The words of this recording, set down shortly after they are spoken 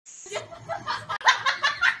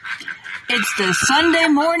It's the Sunday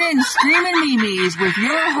morning Screaming Memes with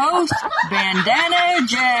your host, Bandana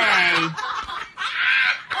J.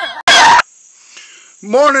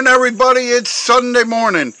 Morning, everybody. It's Sunday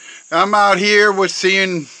morning. I'm out here with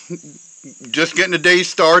just getting the day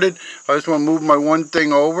started. I just want to move my one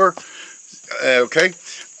thing over. Okay.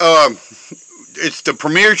 It's the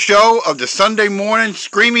premiere show of the Sunday morning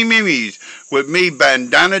Screaming Memes with me,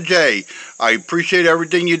 Bandana J. I appreciate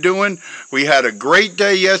everything you're doing. We had a great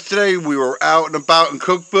day yesterday. We were out and about in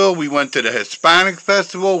Cookeville. We went to the Hispanic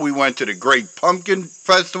Festival. We went to the Great Pumpkin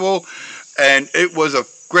Festival. And it was a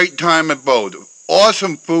great time at both.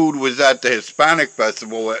 Awesome food was at the Hispanic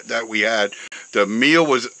Festival that we had. The meal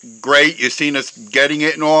was great. You've seen us getting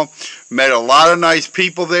it and all. Met a lot of nice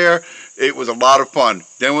people there. It was a lot of fun.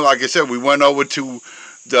 Then, like I said, we went over to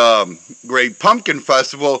the Great Pumpkin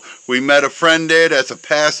Festival. We met a friend there that's a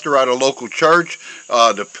pastor at a local church,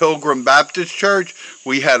 the Pilgrim Baptist Church.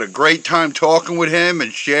 We had a great time talking with him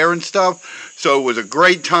and sharing stuff. So it was a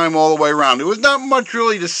great time all the way around. There was not much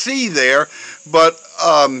really to see there, but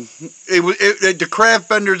the craft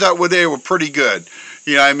vendors that were there were pretty good.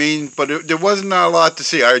 You know what I mean? But there wasn't a lot to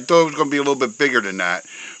see. I thought it was going to be a little bit bigger than that.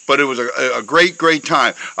 But it was a great, great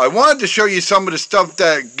time. I wanted to show you some of the stuff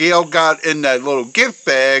that Gail got in that little gift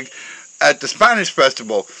bag at the Spanish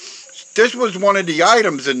Festival. This was one of the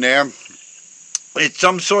items in there. It's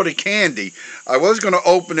some sort of candy. I was going to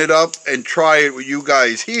open it up and try it with you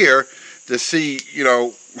guys here to see, you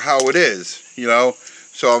know, how it is, you know.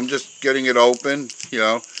 So I'm just getting it open, you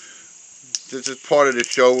know. This is part of the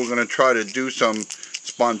show. We're going to try to do some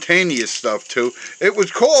spontaneous stuff too. It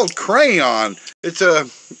was called Crayon. It's a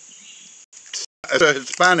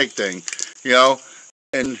Hispanic thing, you know,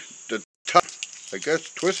 and the top, I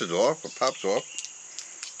guess, twists off or pops off.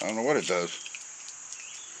 I don't know what it does.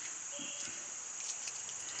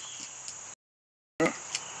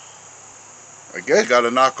 I guess you got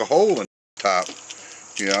to knock a hole in the top,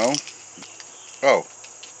 you know. Oh,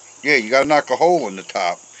 yeah, you got to knock a hole in the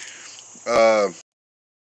top. Let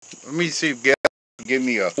me see if Gail can give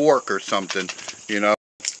me a fork or something, you know.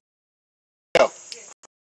 Yeah.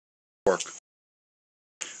 Fork.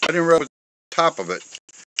 I didn't realize the top of it,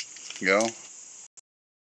 you know. I'll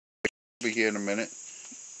be here in a minute.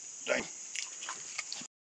 Dang.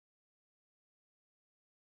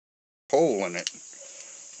 Hole in it.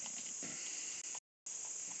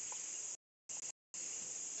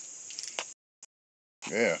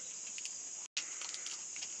 Yeah.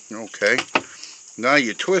 Okay. Now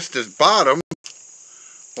you twist this bottom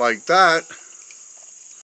like that,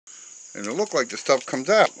 and it looks like the stuff comes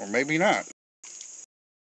out, or maybe not.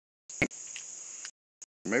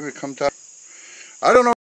 Maybe it comes out. I don't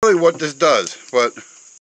know really what this does, but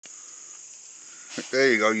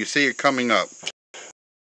there you go. You see it coming up.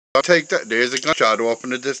 I'll take that. There's a gunshot off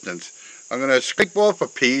in the distance. I'm going to scrape off a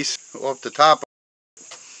piece off the top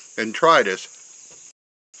and try this.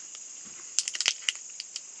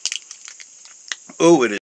 Oh,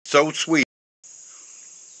 it is so sweet.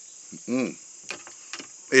 It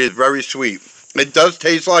is very sweet. It does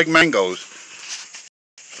taste like mangoes,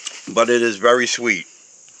 but it is very sweet.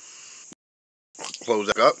 Close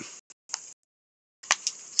that up.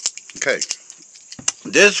 Okay.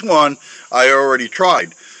 This one I already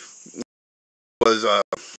tried. It was a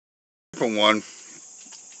different one.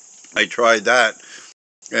 I tried that,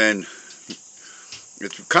 and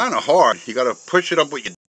it's kind of hard. You got to push it up with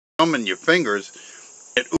your thumb and your fingers.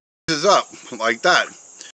 It oozes up like that,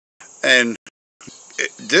 and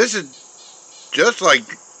this is just like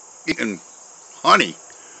eating honey.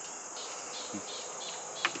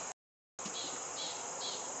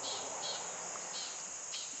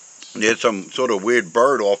 There's some sort of weird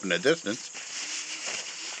bird off in the distance,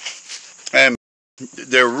 and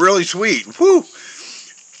they're really sweet. Whew!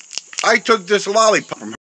 I took this lollipop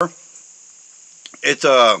from her. It's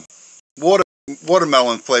a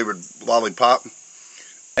watermelon flavored lollipop,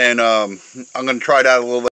 and I'm gonna try that a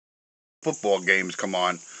little bit. Football games come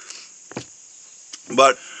on,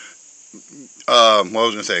 but what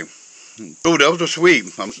was I gonna say? Oh, those were sweet.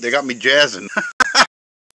 They got me jazzing.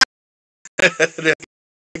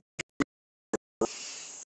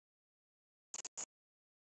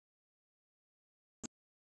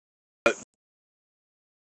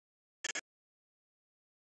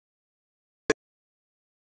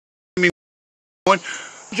 One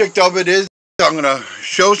subject of it is I'm going to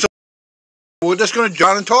show some. We're just going to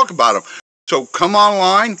jump and talk about them. So come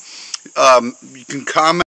online. You can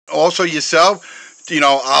comment also yourself. You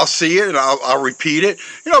know, I'll see it and I'll repeat it.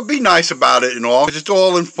 You know, be nice about it and all. It's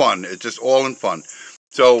all in fun. It's just all in fun.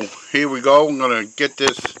 So here we go. I'm going to get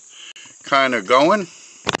this kind of going.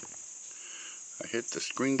 hit the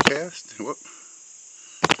screencast. Whoop.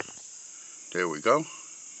 There we go.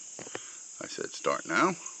 I said start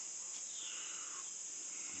now.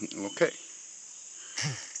 Okay.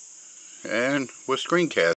 And with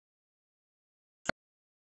screencast,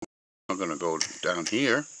 I'm going to go down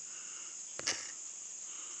here.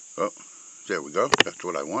 Oh, there we go. That's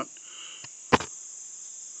what I want.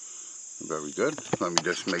 Very good. Let me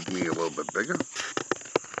just make me a little bit bigger.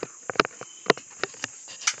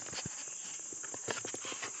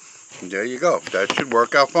 And there you go. That should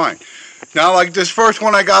work out fine. Now, like this first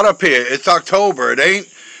one I got up here, it's October.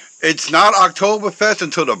 It's not Oktoberfest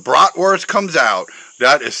until the bratwurst comes out.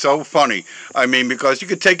 That is so funny. I mean, because you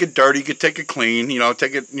could take it dirty, you could take it clean, you know,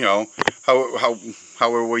 take it, you know,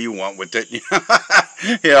 however you want with it, you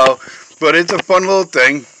know. But it's a fun little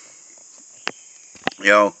thing,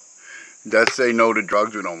 you know. That's say no to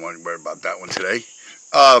drugs. We don't want to worry about that one today.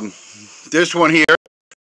 This one here,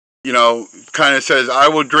 you know, kind of says, I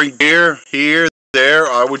will drink beer here, there.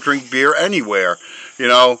 I would drink beer anywhere. You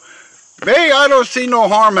know, me, I don't see no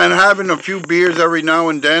harm in having a few beers every now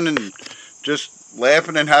and then and just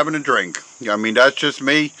laughing and having a drink. I mean, that's just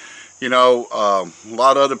me. You know, a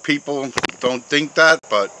lot of other people don't think that,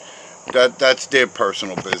 but that's their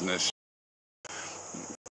personal business.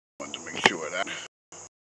 Want to make sure of that.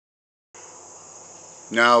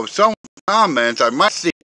 Now, some comments, I might see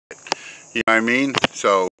it, you know what I mean?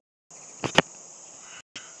 So,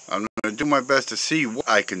 I'm going to do my best to see what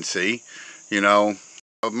I can see, you know.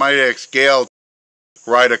 I might ask Gail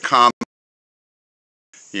to write a comment,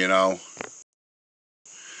 you know.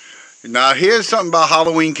 Now, here's something about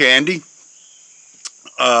Halloween candy.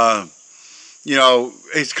 You know,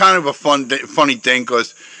 it's kind of a funny thing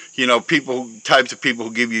because, you know, types of people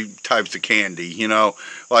who give you types of candy, you know,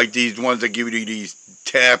 like these ones that give you these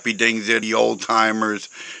tappy things, they're the old timers,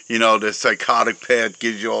 you know, the psychotic pet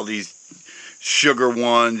gives you all these sugar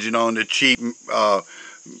ones, you know, and the cheap,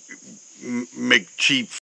 cheap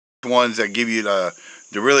ones that give you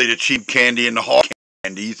the cheap candy and the hall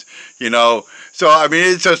candies, you know. So, I mean,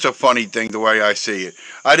 it's just a funny thing the way I see it.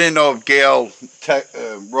 I didn't know if Gail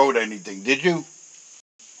wrote anything. Did you?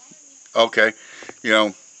 Okay. You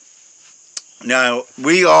know, now,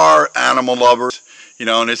 we are animal lovers, you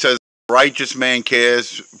know, and it says, righteous man cares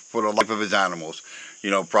for the life of his animals,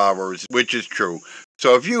 you know, Proverbs, which is true.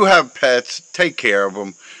 So if you have pets, take care of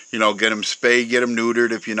them, you know, get them spayed, get them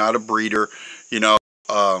neutered if you're not a breeder, you know,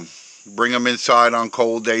 bring them inside on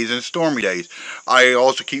cold days and stormy days. I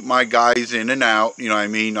also keep my guys in and out, you know what I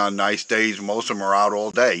mean, on nice days. Most of them are out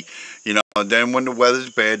all day, you know, and then when the weather's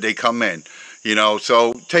bad, they come in, you know.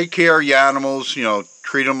 So take care of your animals, you know,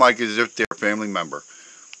 treat them like as if they're a family member.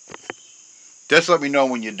 Just let me know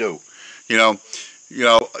when you do. You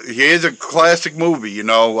know, here's a classic movie, you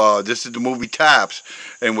know, this is the movie Taps,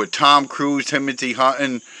 and with Tom Cruise, Timothy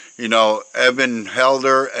Hutton, you know, Evan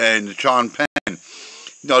Helder, and Sean Penn.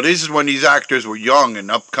 You know, this is when these actors were young and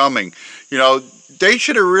upcoming. You know, they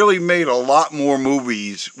should have really made a lot more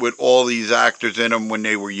movies with all these actors in them when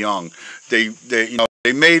they were young. They you know,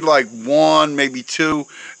 they made like one, maybe two,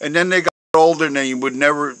 and then they got older and they would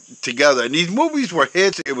never together. And these movies were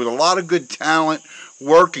hits. It was a lot of good talent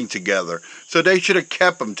working together. So they should have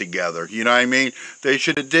kept them together. You know what I mean? They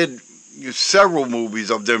should have did several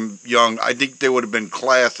movies of them young. I think they would have been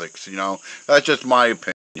classics, you know. That's just my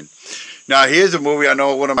opinion. Now, here's a movie. I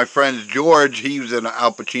know one of my friends, George, he was an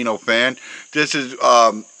Al Pacino fan. This is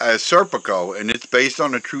as Serpico, and it's based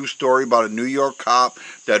on a true story about a New York cop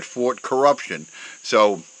that fought corruption.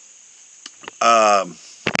 So,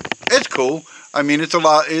 it's cool. I mean,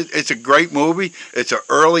 it's a great movie. It's an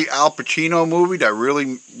early Al Pacino movie that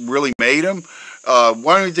really made him.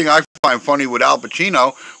 One thing I find funny with Al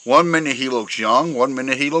Pacino, one minute he looks young, one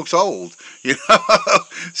minute he looks old. You know,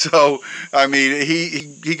 so I mean,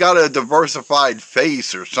 he got a diversified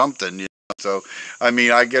face or something. You know? So I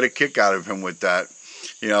mean, I get a kick out of him with that.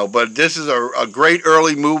 You know, but this is a great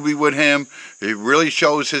early movie with him. It really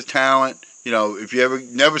shows his talent. You know, if you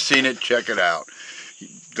never seen it, check it out.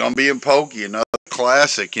 Gumby and Pokey, another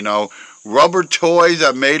classic, you know. Rubber toys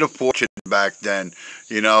that made a fortune back then.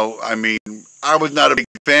 You know, I mean, I was not a big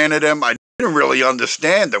fan of them. I didn't really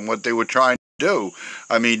understand them, what they were trying to do.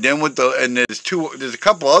 I mean, then there's a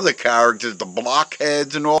couple other characters, the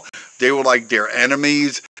blockheads and all. They were like their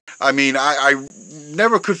enemies. I mean, I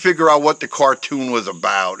never could figure out what the cartoon was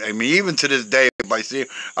about. I mean, even to this day, if I see it,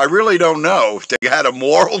 I really don't know if they had a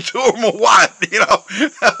moral to them or what, you know.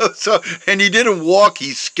 So, and he didn't walk;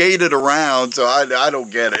 he skated around. So I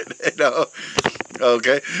don't get it, you know.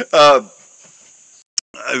 Okay.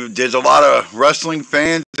 There's a lot of wrestling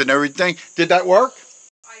fans and everything. Did that work?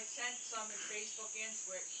 I sent some in Facebook and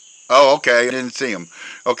Twitch. Oh, okay. I didn't see him.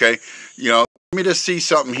 Okay. Let me just see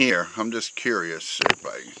something here. I'm just curious. I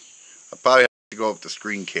probably have to go up the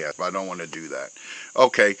screencast, but I don't want to do that.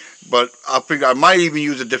 Okay. But I'll figure I might even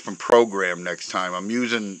use a different program next time. I'm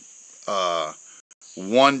using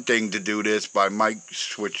one thing to do this, but I might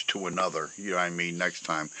switch to another. You know what I mean? Next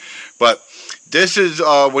time. But this is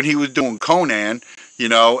when he was doing Conan,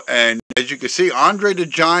 and as you can see, Andre the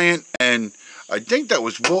Giant, and I think that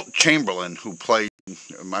was Wilt Chamberlain who played.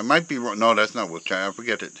 I might be wrong. No, that's not Wilt Chamberlain. I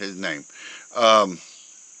forget his name.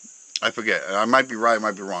 I forget. I might be right. I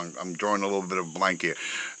might be wrong. I'm drawing a little bit of a blank here.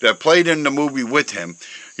 That played in the movie with him,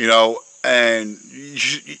 and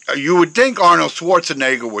you would think Arnold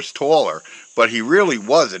Schwarzenegger was taller, but he really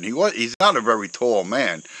wasn't. He's not a very tall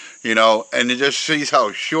man, and it just sees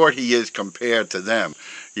how short he is compared to them,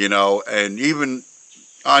 and even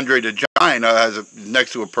Andre the Giant has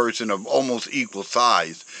next to a person of almost equal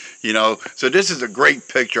size, So this is a great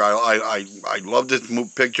picture. I love this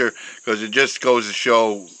picture because it just goes to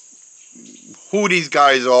show who these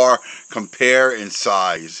guys are, compare in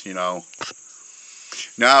size, Now,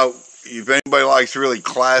 if anybody likes really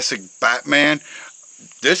classic Batman,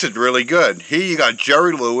 this is really good. Here you got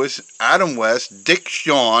Jerry Lewis, Adam West, Dick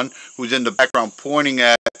Shawn, who's in the background pointing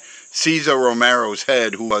at Cesar Romero's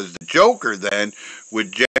head, who was the Joker then,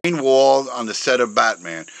 with Jane Wall on the set of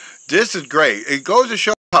Batman. This is great. It goes to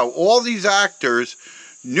show how all these actors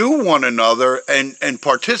knew one another and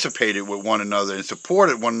participated with one another and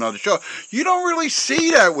supported one another's show. You don't really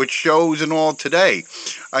see that with shows and all today.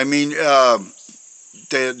 I mean,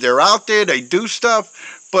 they're out there, they do stuff,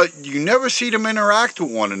 but you never see them interact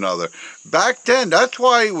with one another. Back then, that's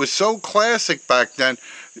why it was so classic back then.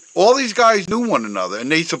 All these guys knew one another, and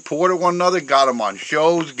they supported one another, got them on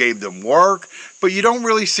shows, gave them work, but you don't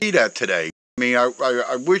really see that today. I mean,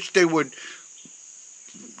 I wish they would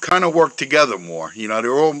kind of work together more.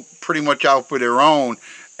 They're all pretty much out for their own,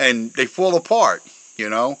 and they fall apart,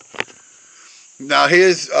 Now,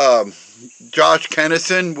 here's Josh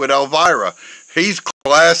Kennison with Elvira. He's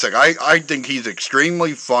classic. I think he's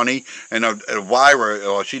extremely funny, and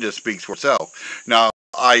Elvira, she just speaks for herself. Now,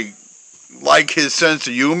 I like his sense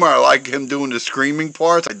of humor. I like him doing the screaming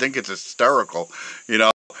parts. I think it's hysterical.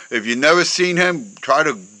 If you've never seen him, try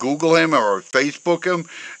to Google him or Facebook him,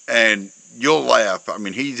 and you'll laugh. I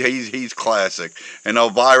mean, he's classic. And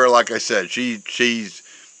Elvira, like I said, she's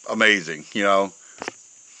amazing.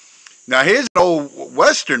 Now here's an old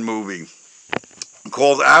Western movie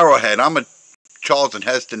called Arrowhead. I'm a Charlton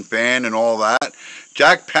Heston fan and all that.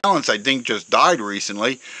 Jack Palance, I think, just died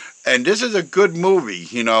recently. And this is a good movie,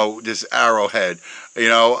 this Arrowhead.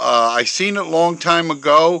 I seen it a long time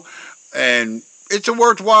ago, and it's a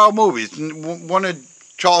worthwhile movie. It's one of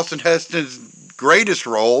Charlton Heston's greatest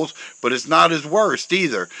roles, but it's not his worst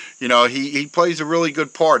either. He plays a really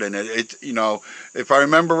good part in it. It's, if I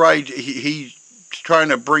remember right, he's trying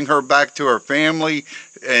to bring her back to her family,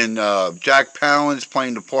 and Jack Palance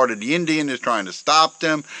playing the part of the Indian is trying to stop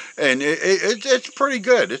them, and it's pretty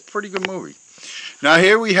good. It's a pretty good movie. Now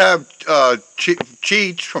here we have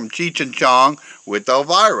Cheech from Cheech and Chong with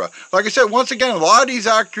Elvira. Like I said, once again, a lot of these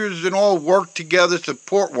actors and all work together,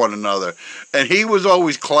 support one another. And he was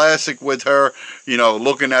always classic with her,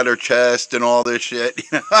 looking at her chest and all this shit.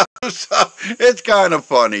 So it's kind of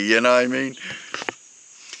funny, you know what I mean?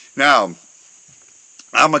 Now,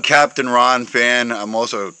 I'm a Captain Ron fan. I'm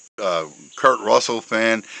also a Kurt Russell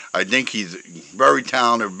fan. I think he's very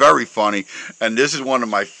talented, very funny, and this is one of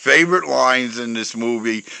my favorite lines in this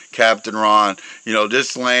movie, Captain Ron.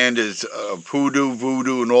 This land is hoodoo,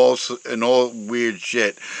 voodoo, and all weird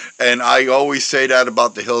shit. And I always say that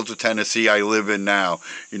about the hills of Tennessee I live in now.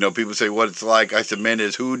 People say what it's like. I said, man,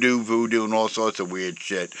 there's hoodoo, voodoo, and all sorts of weird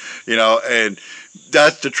shit. And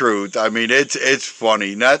that's the truth. I mean, it's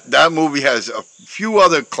funny. That movie has a few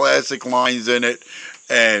other classic lines in it.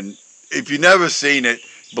 And if you've never seen it,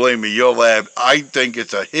 believe me, you'll laugh. I think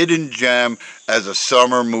it's a hidden gem as a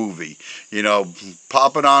summer movie.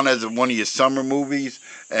 Pop it on as one of your summer movies,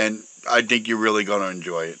 and I think you're really going to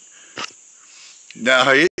enjoy it. Now,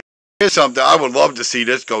 here's something. I would love to see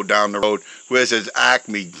this go down the road, where it says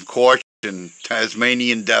Acme, Caution,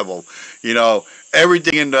 Tasmanian Devil.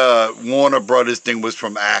 Everything in the Warner Brothers thing was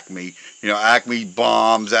from Acme. Acme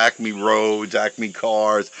bombs, Acme roads, Acme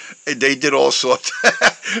cars. They did all sorts.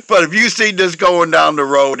 But if you see this going down the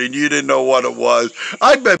road and you didn't know what it was,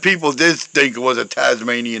 I bet people did think it was a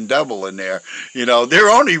Tasmanian devil in there. They're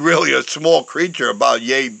only really a small creature, about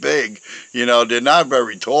yay big. They're not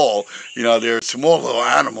very tall. They're a small little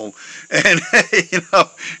animal. And,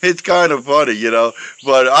 it's kind of funny,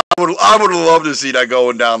 But I would have loved to see that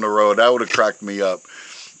going down the road. That would have cracked me up.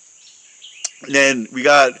 Then we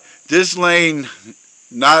got this lane,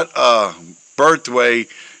 not Birthway,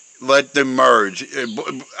 let them merge.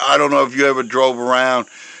 I don't know if you ever drove around,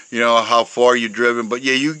 how far you've driven, but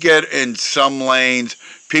yeah, you get in some lanes,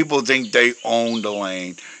 people think they own the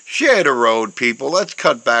lane. Share the road, people. Let's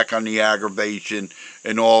cut back on the aggravation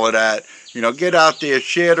and all of that. Get out there,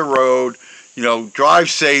 share the road, drive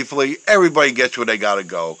safely. Everybody gets where they got to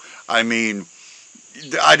go. I mean,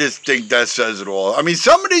 I just think that says it all. I mean,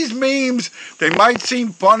 some of these memes, they might seem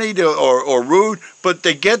funny or rude, but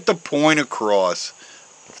they get the point across.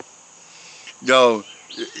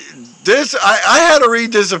 This, I had to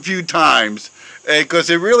read this a few times because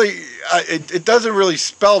it doesn't really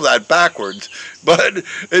spell that backwards, but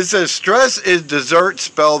it says stress is dessert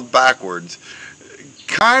spelled backwards.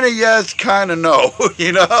 Kind of yes, kind of no,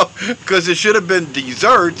 because it should have been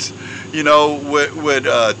desserts, with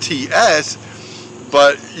TS,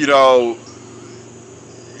 but,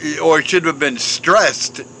 or it should have been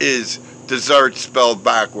stressed is dessert spelled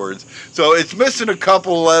backwards. So it's missing a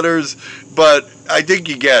couple letters, but I think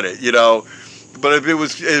you get it, But if it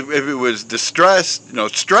was distressed,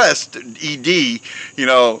 stressed, ED,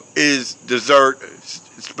 is dessert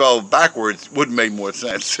spelled backwards, would make more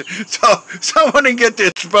sense. So someone didn't get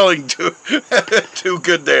their spelling too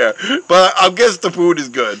good there. But I guess the food is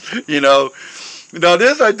good, Now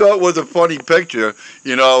this I thought was a funny picture,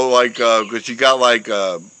 because you got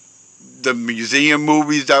the museum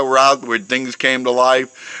movies that were out where things came to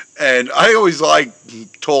life. And I always like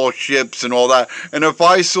tall ships and all that. And if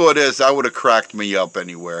I saw this, that would have cracked me up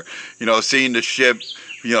anywhere. Seeing the ship,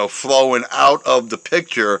 flowing out of the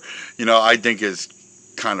picture, I think is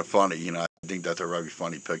kind of funny. I think that's a very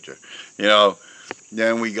funny picture.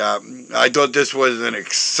 Then we got, I thought this was an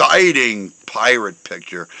exciting pirate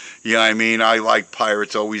picture. I like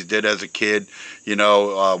pirates, always did as a kid.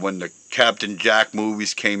 When the Captain Jack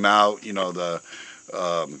movies came out,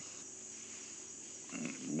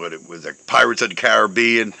 what it was, like Pirates of the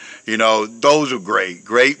Caribbean, those were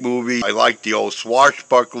great movies. I like the old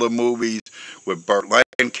swashbuckler movies with Burt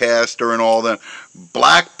Lancaster and all them.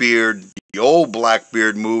 Blackbeard, the old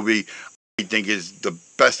Blackbeard movie, I think is the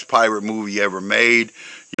best pirate movie ever made.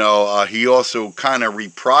 He also kind of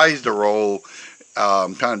reprised the role.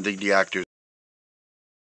 I'm trying to think the actors.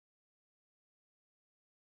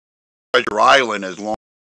 Treasure Island as Long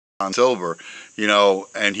John Silver,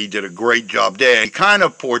 and he did a great job there. He kind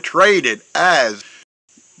of portrayed it as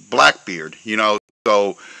Blackbeard,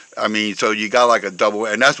 so so you got like a double,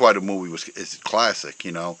 and that's why the movie is classic,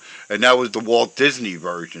 and that was the Walt Disney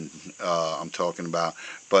version I'm talking about,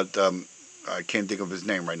 but I can't think of his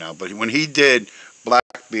name right now. But when he did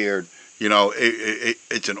Blackbeard,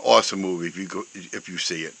 it's an awesome movie if you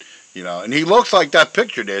see it, and he looks like that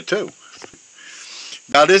picture there too.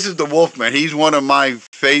 Now this is the Wolfman. He's one of my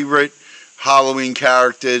favorite Halloween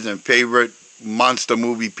characters and favorite monster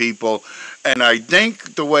movie people. And I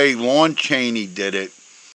think the way Lon Chaney did it,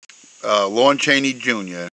 Lon Chaney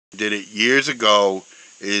Jr. did it years ago,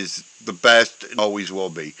 is the best and always will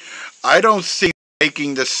be. I don't see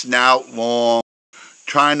making the snout long,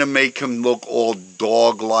 trying to make him look all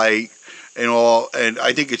dog-like and all, and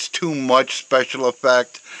I think it's too much special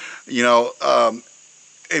effect.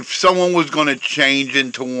 If someone was going to change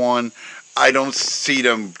into one, I don't see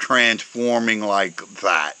them transforming like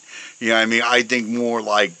that. I think more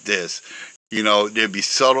like this. There'd be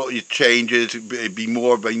subtle changes. It'd be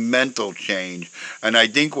more of a mental change. And I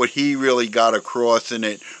think what he really got across in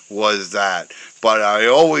it was that. But I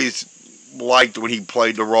always liked when he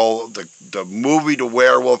played the role, the movie The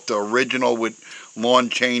Werewolf, the original with Lon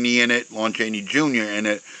Chaney in it, Lon Chaney Jr. in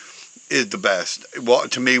it, is the best. Well,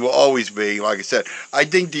 to me, will always be. Like I said, I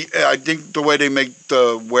think the way they make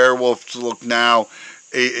the werewolves look now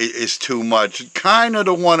is too much. Kind of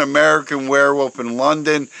the one American Werewolf in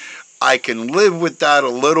London, I can live with that a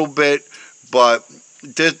little bit, but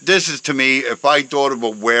this is, to me, if I thought of a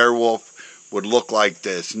werewolf, would look like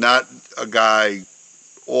this, not a guy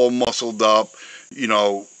all muscled up,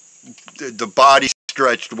 the body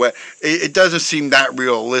stretched away. It doesn't seem that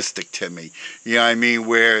realistic to me.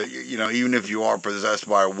 Where, even if you are possessed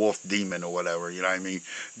by a wolf demon or whatever,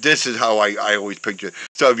 this is how I always picture it.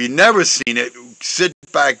 So if you've never seen it, sit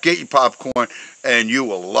back, get your popcorn, and you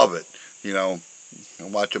will love it.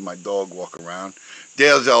 I'm watching my dog walk around.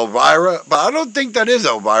 There's Elvira, but I don't think that is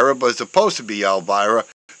Elvira, but it's supposed to be Elvira.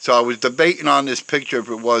 So I was debating on this picture if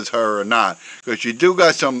it was her or not, because you do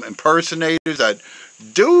got some impersonators that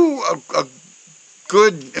do a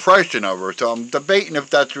good impression of her, so I'm debating if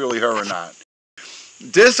that's really her or not.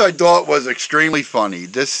 This I thought was extremely funny.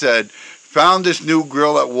 This said, found this new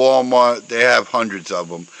grill at Walmart. They have hundreds of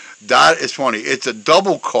them. That is funny. It's a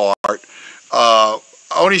double cart.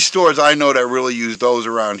 Only stores I know that really use those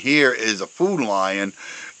around here is a Food Lion,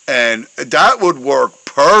 and that would work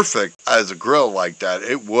perfect as a grill like that.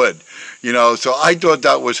 It would, So I thought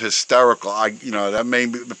that was hysterical. That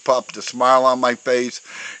made me pop the smile on my face,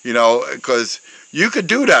 because you could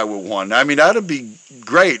do that with one. I mean, that'd be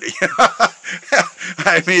great.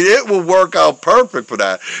 I mean, it will work out perfect for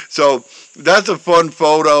that. So that's a fun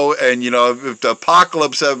photo, and if the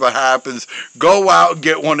apocalypse ever happens, go out and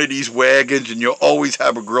get one of these wagons, and you'll always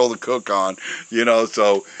have a grill to cook on,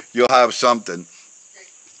 so you'll have something,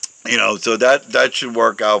 so that should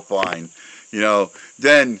work out fine,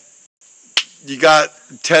 Then you got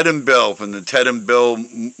Ted and Bill from the Ted and Bill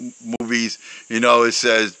movies. It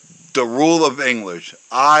says the rule of English: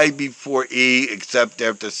 I before E except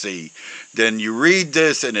after C. Then you read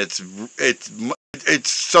this, and it's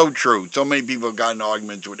so true. So many people have gotten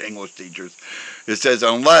arguments with English teachers. It says,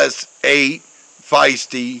 unless 8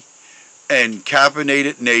 feisty and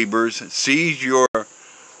caffeinated neighbors seize your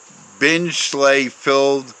binge sleigh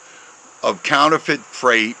filled of counterfeit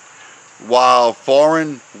freight, while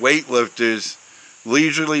foreign weightlifters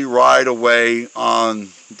leisurely ride away on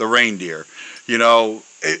the reindeer.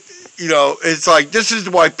 It's like, this is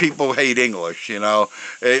why people hate English, you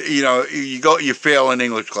fail in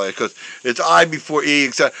English class because it's I before E,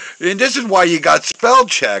 except, and this is why you got spell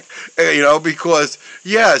check, because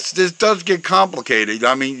yes, this does get complicated.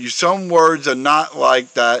 I mean, some words are not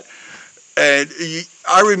like that, and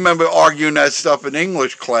I remember arguing that stuff in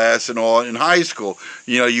English class and all in high school.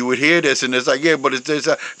 You would hear this, and it's like, yeah, but it's this.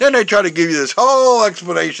 Then they try to give you this whole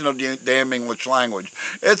explanation of the damn English language.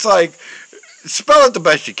 It's like, spell it the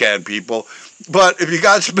best you can, people. But if you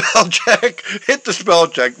got spell check, hit the spell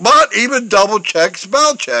check. But even double check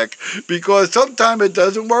spell check, because sometimes it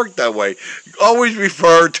doesn't work that way. Always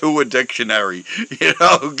refer to a dictionary. Get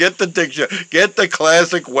the dictionary, get the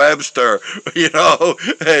classic Webster,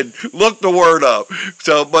 and look the word up.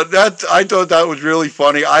 So, but I thought that was really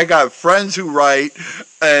funny. I got friends who write,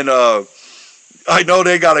 and I know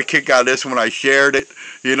they got a kick out of this when I shared it,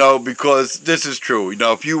 because this is true.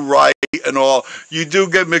 If you write and all, you do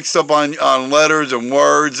get mixed up on letters and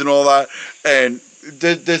words and all that, and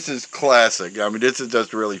this is classic. I mean, this is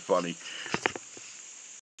just really funny.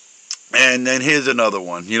 And then here's another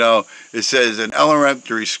one. It says, in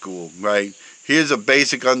elementary school, right? Here's a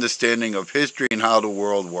basic understanding of history and how the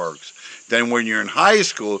world works. Then when you're in high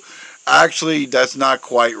school, actually, that's not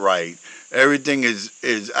quite right. Everything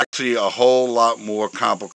is actually a whole lot more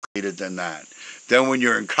complicated than that. Then when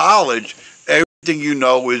you're in college, everything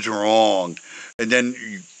is wrong. And then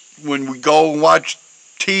when we go and watch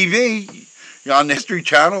TV on the History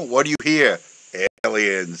Channel, what do you hear?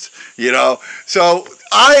 Aliens, So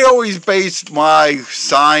I always based my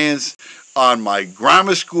science on my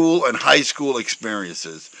grammar school and high school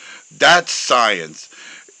experiences. That's science.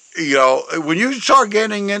 When you start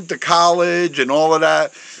getting into college and all of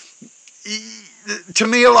that, to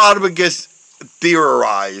me, a lot of it gets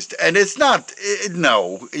theorized, and it's not,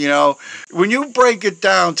 when you break it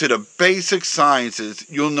down to the basic sciences,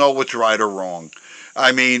 you'll know what's right or wrong.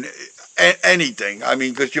 I mean, anything. I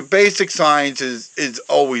mean, because your basic science is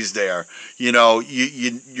always there. Your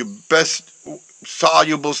best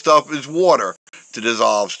soluble stuff is water to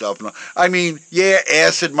dissolve stuff. I mean, yeah,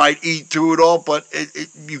 acid might eat through it all, but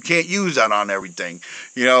you can't use that on everything.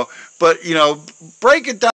 But break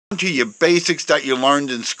it down to your basics that you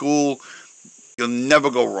learned in school. You'll never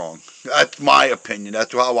go wrong. That's my opinion.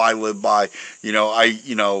 That's how I live by.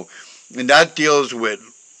 And that deals with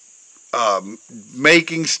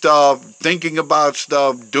making stuff, thinking about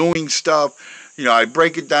stuff, doing stuff. I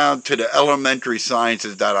break it down to the elementary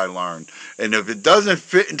sciences that I learned. And if it doesn't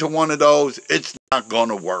fit into one of those, it's not going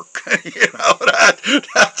to work.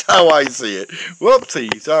 That's how I see it.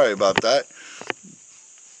 Whoopsie. Sorry about that.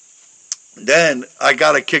 Then I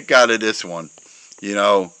got a kick out of this one,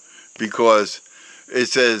 because it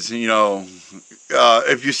says,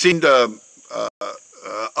 if you've seen the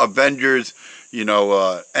Avengers,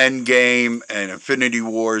 Endgame and Infinity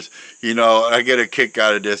Wars, I get a kick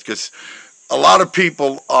out of this because a lot of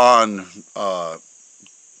people on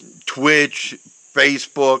Twitch,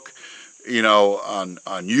 Facebook, on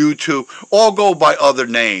YouTube, all go by other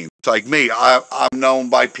names. Like me, I'm known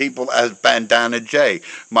by people as Bandana J.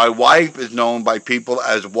 My wife is known by people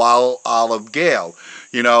as Wild Olive Gale.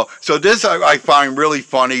 You know, so this I find really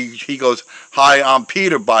funny. He goes, "Hi, I'm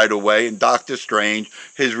Peter, by the way, and Doctor Strange.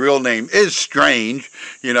 His real name is Strange,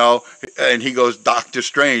 you know." And he goes, "Doctor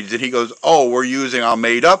Strange." And he goes, "Oh, we're using our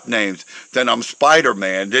made-up names. Then I'm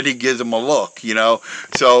Spider-Man." Then he gives him a look, you know.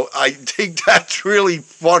 So I think that's really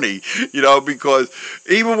funny, you know, because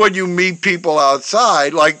even when you meet people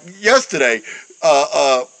outside, like yesterday,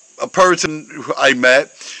 a person who I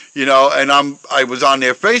met, you know, and I was on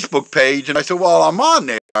their Facebook page, and I said, "Well, I'm on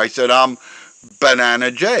there." I said, "I'm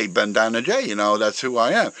Bandana J, you know, that's who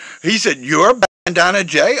I am." He said, "You're Bandana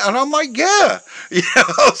J?" And I'm like, "Yeah." You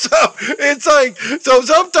know, so it's like, so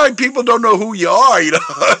sometimes people don't know who you are, you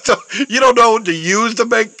know, so you don't know to use the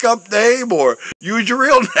makeup name or use your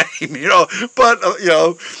real name, you know, but, you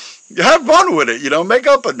know, have fun with it, you know, make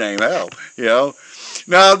up a name, hell, you know.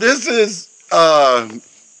 Now, this is,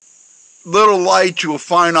 little lights you will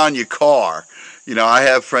find on your car. You know, I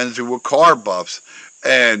have friends who were car buffs,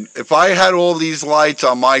 and if I had all these lights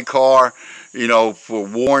on my car, you know, for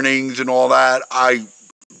warnings and all that, I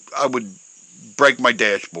would break my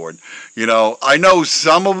dashboard. You know, I know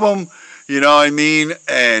some of them, you know what I mean,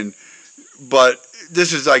 but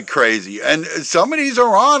this is like crazy. And some of these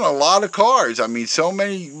are on a lot of cars. I mean, so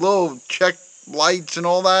many little check lights and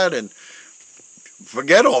all that, and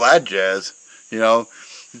forget all that jazz, you know.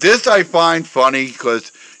 This I find funny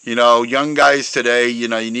because, you know, young guys today, you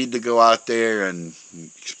know, you need to go out there and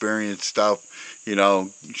experience stuff, you know,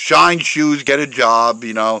 shine shoes, get a job,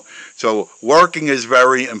 you know. So working is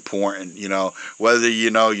very important, you know, whether, you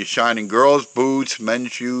know, you're shining girls' boots,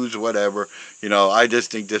 men's shoes, whatever. You know, I just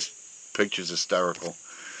think this picture's hysterical.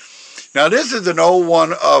 Now, this is an old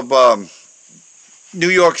one of New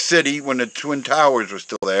York City when the Twin Towers were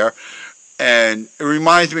still there. And it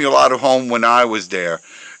reminds me a lot of home when I was there.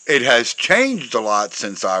 It has changed a lot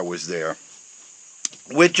since I was there,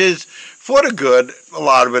 which is for the good, a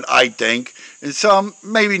lot of it, I think, and some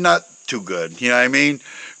maybe not too good, you know what I mean?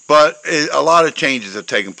 But a lot of changes have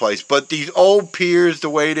taken place. But these old piers, the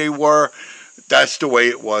way they were, that's the way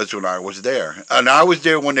it was when I was there. And I was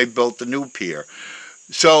there when they built the new pier.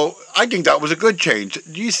 So I think that was a good change.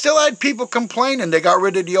 You still had people complaining they got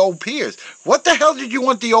rid of the old piers. What the hell did you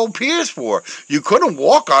want the old piers for? You couldn't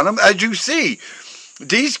walk on them, as you see.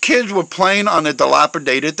 These kids were playing on a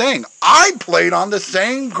dilapidated thing. I played on the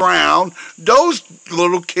same ground those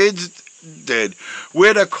little kids did.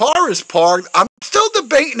 Where the car is parked, I'm still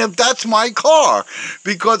debating if that's my car,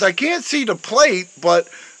 because I can't see the plate, but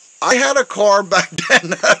I had a car back then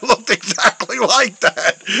that looked exactly like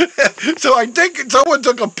that. So I think someone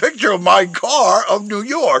took a picture of my car of New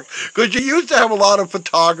York, because you used to have a lot of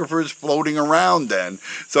photographers floating around then.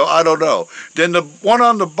 So I don't know. Then the one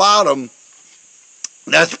on the bottom,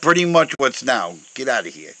 that's pretty much what's now. Get out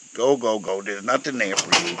of here. Go, go, go. There's nothing there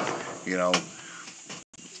for you. You know.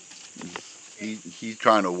 He's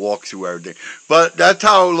trying to walk through everything. But that's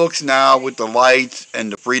how it looks now with the lights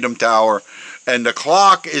and the Freedom Tower. And the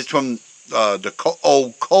clock is from the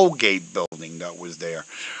old Colgate building that was there.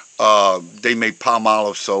 They made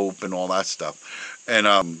Palmolive soap and all that stuff. And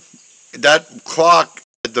that clock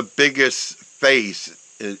is the biggest face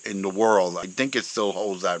in the world. I think it still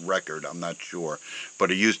holds that record. I'm not sure.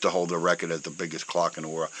 But it used to hold the record as the biggest clock in the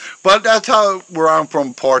world. But that's how where I'm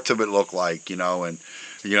from, parts of it look like, you know. And,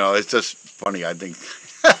 you know, it's just funny, I think.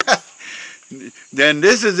 Then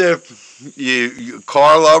this is if you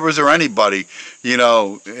car lovers or anybody, you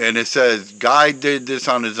know, and it says, guy did this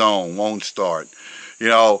on his own, won't start, you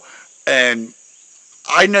know, and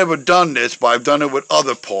I never done this, but I've done it with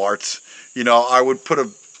other parts. You know, I would put a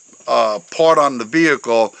part on the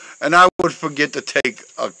vehicle, and I would forget to take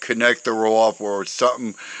a connector off or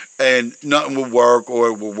something, and nothing would work, or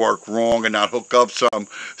it would work wrong and not hook up something.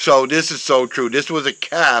 So this is so true. This was a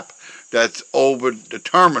cap that's over the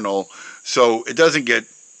terminal, so it doesn't get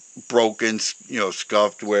broken, you know,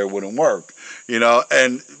 scuffed where it wouldn't work, you know,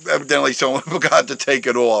 and evidently someone forgot to take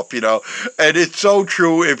it off, you know, and it's so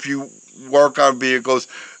true. If you work on vehicles,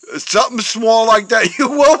 something small like that, you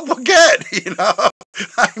will forget, you know.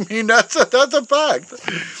 I mean, that's a fact.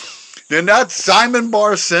 Then that's Simon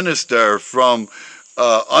Bar Sinister from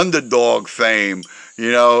Underdog fame.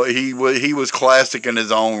 You know, he was classic in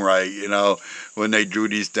his own right, you know, when they drew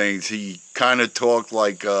these things. He kind of talked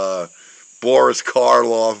like Boris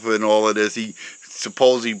Karloff and all of this. He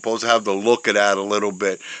supposedly supposed to have the look of that a little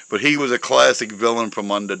bit. But he was a classic villain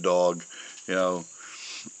from Underdog, you know.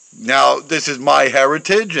 Now, this is my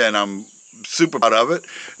heritage, and I'm super proud of it.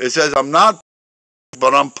 It says, I'm not,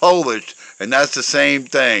 but I'm Polish, and that's the same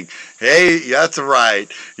thing. Hey, that's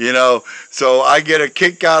right, you know. So I get a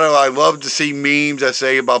kick out of it. I love to see memes that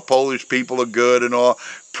say about Polish people are good and all.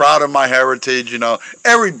 proud of my heritage. You know,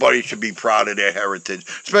 everybody should be proud of their heritage,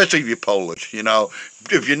 especially if you're Polish. You know,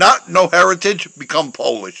 if you're not no heritage, become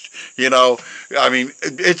Polish. You know, I mean,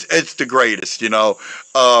 it's the greatest. You know,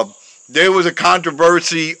 there was a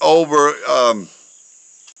controversy over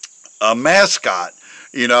a mascot.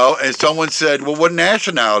 You know, and someone said, well, what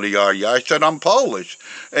nationality are you? I said, I'm Polish.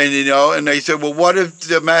 And, you know, and they said, well, what if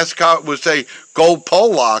the mascot would say, go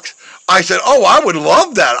Polacks? I said, oh, I would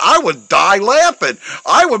love that. I would die laughing.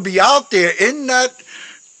 I would be out there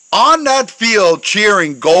on that field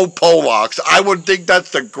cheering, go Polacks. I would think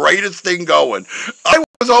that's the greatest thing going. I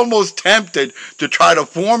was almost tempted to try to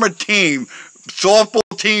form a team,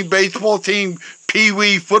 softball team, baseball team,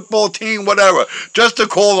 pee-wee football team, whatever, just to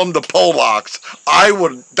call them the Polacks.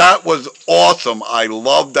 That was awesome. I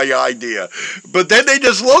loved the idea. But then they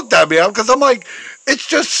just looked at me because I'm like, it's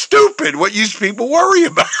just stupid what you people worry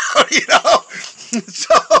about, you know?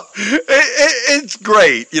 So it's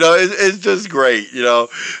great, you know, it's just great, you know?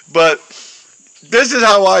 But this is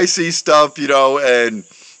how I see stuff, you know, and,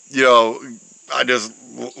 you know, I just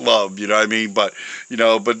love, you know what I mean? But, you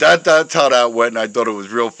know, but that's how that went, and I thought it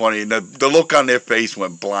was real funny, and the look on their face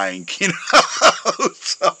went blank, you know?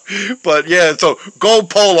 So, but yeah, so go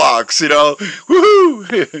Polacks, you know?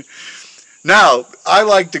 Woohoo! Now, I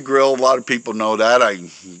like to grill. A lot of people know that.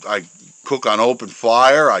 I cook on open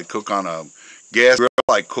fire. I cook on a gas grill.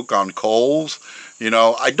 I cook on coals. You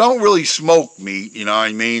know, I don't really smoke meat, you know what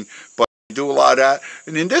I mean? But I do a lot of that.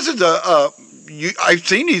 And then this is I've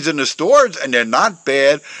seen these in the stores, and they're not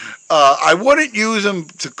bad. I wouldn't use them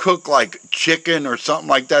to cook like chicken or something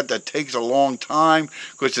like that takes a long time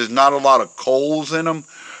because there's not a lot of coals in them.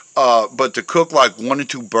 But to cook like 1 or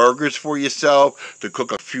 2 burgers for yourself, to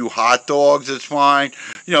cook a few hot dogs is fine.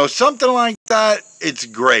 You know, something like that, it's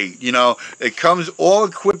great. You know, it comes all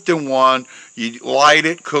equipped in one. You light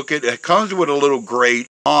it, cook it. It comes with a little grate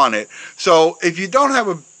on it. So if you don't have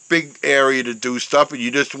a big area to do stuff and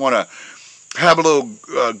you just want to have a little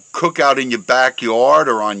cookout in your backyard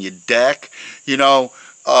or on your deck, you know,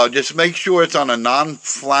 just make sure it's on a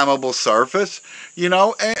non-flammable surface, you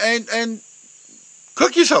know, and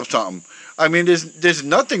cook yourself something. I mean, there's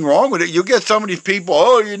nothing wrong with it. You get some of these people,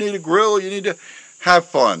 oh, you need a grill, you need to have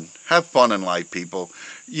fun. Have fun in life, people.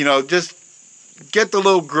 You know, just get the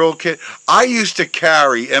little grill kit. I used to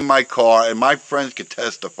carry in my car, and my friends could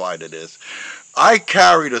testify to this, I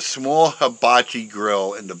carried a small hibachi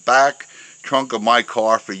grill in the back trunk of my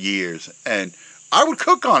car for years, and I would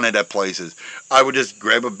cook on it at places. I would just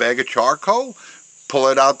grab a bag of charcoal, pull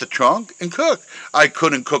it out the trunk, and cook. I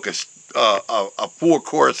couldn't cook a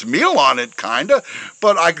 4-course meal on it, kinda,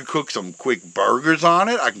 but I could cook some quick burgers on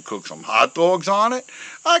it. I could cook some hot dogs on it.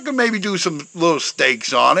 I could maybe do some little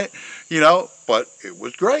steaks on it, you know, but it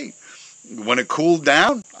was great. When it cooled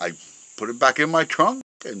down, I put it back in my trunk,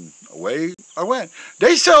 and away I went.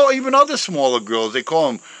 They sell even other smaller grills. They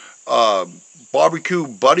call them barbecue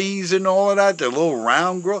buddies and all of that. They're little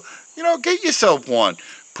round grill. You know, get yourself one.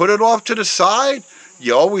 Put it off to the side.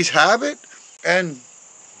 You always have it, and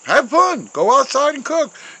have fun. Go outside and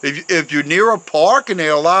cook. If you're near a park and they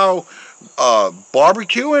allow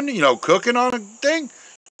barbecuing, you know, cooking on a thing,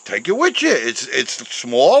 take it with you. It's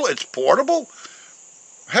small. It's portable.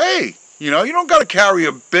 Hey, you know, you don't got to carry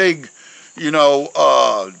a big, you know,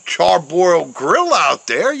 charbroil grill out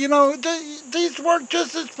there. You know, these work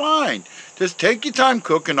just as fine. Just take your time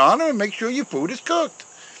cooking on them and make sure your food is cooked.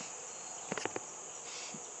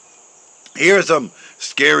 Here's some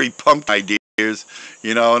scary pumpkin ideas,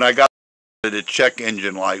 you know, and I got the check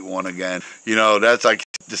engine light one again. You know, that's like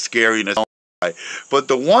the scariness. But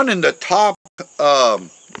the one in the top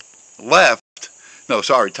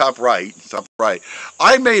top right,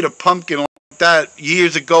 I made a pumpkin like that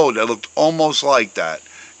years ago that looked almost like that.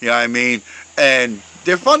 You know what I mean? And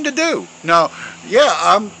they're fun to do. Now, yeah,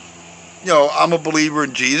 I'm a believer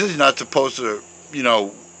in Jesus. You're not supposed to, you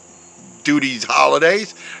know, do these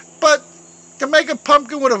holidays, but to make a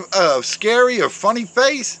pumpkin with a scary or funny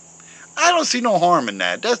face, I don't see no harm in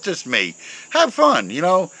that. That's just me. Have fun, you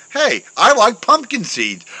know. Hey, I like pumpkin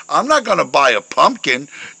seeds. I'm not going to buy a pumpkin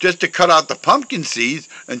just to cut out the pumpkin seeds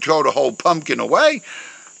and throw the whole pumpkin away.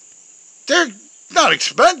 They're not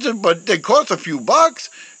expensive, but they cost a few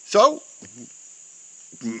bucks. So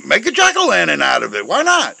make a jack-o'-lantern out of it. Why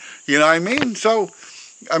not? You know what I mean? So,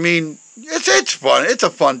 I mean, it's fun. It's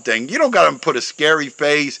a fun thing. You don't got to put a scary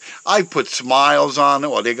face. I put smiles on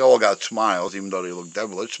it. Well, they all got smiles, even though they look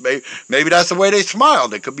devilish. Maybe that's the way they smile.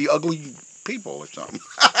 They could be ugly people or something.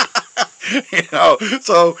 You know,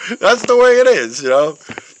 so that's the way it is, you know.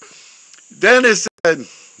 Then it said,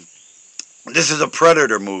 this is a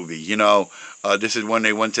Predator movie, you know. This is when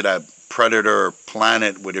they went to that predator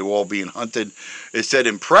planet where they're all being hunted. It said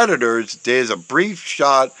in Predators, there's a brief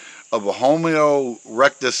shot of a Homo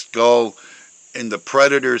erectus skull in the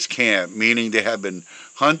predators' camp, meaning they have been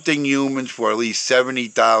hunting humans for at least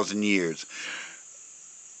 70,000 years.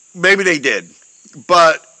 Maybe they did,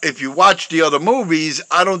 but if you watch the other movies,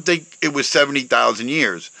 I don't think it was 70,000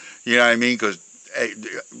 years. You know what I mean? Because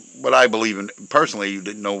what I believe in personally,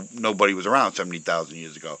 nobody was around 70,000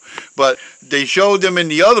 years ago. But they showed them in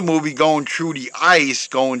the other movie going through the ice,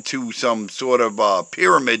 going to some sort of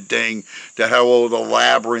pyramid thing that had all the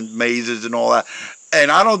labyrinth mazes and all that.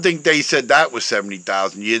 And I don't think they said that was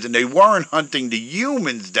 70,000 years. And they weren't hunting the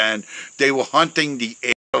humans then. They were hunting the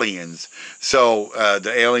aliens. So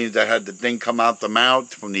the aliens that had the thing come out the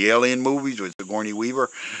mouth from the Alien movies with Sigourney Weaver,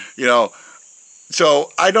 you know.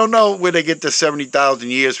 So I don't know where they get the 70,000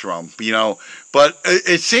 years from, you know. But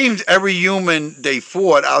it seems every human they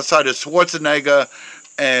fought outside of Schwarzenegger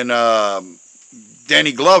and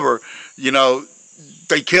Danny Glover, you know,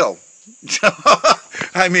 they kill. So,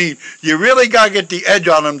 I mean, you really got to get the edge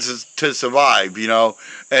on them to survive, you know.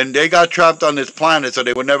 And they got trapped on this planet, so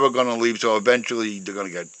they were never going to leave, so eventually they're going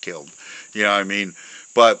to get killed. You know what I mean?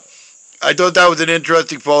 But I thought that was an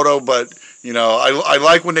interesting photo, but, you know, I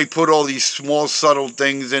like when they put all these small, subtle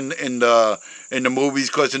things in the movies,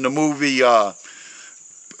 because in the movie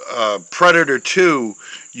Predator 2,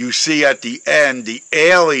 you see at the end the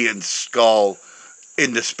alien skull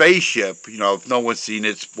in the spaceship. You know, if no one's seen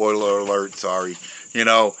it, spoiler alert, sorry, you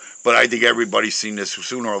know, but I think everybody's seen this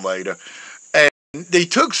sooner or later. And they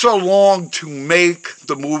took so long to make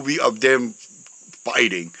the movie of them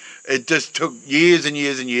fighting. It just took years and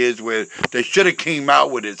years and years where they should have came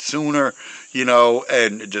out with it sooner, you know,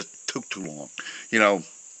 and it just took too long, you know.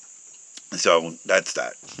 So that's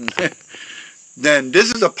that. Then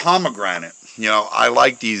this is a pomegranate. You know, I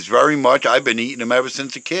like these very much. I've been eating them ever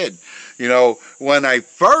since a kid. You know, when I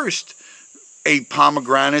first ate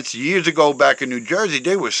pomegranates years ago back in New Jersey,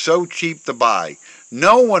 they were so cheap to buy.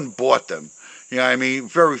 No one bought them. You know what I mean?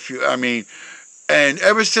 Very few. I mean, and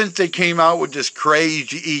ever since they came out with this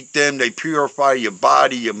craze, you eat them, they purify your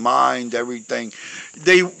body, your mind, everything.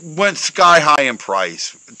 They went sky high in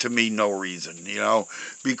price, to me, no reason, you know,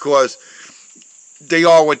 because they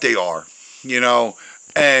are what they are, you know,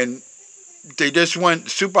 and they just went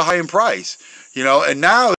super high in price, you know, and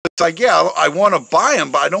now it's like, yeah, I want to buy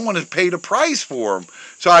them, but I don't want to pay the price for them.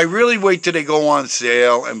 So I really wait till they go on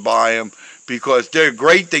sale and buy them, because they're a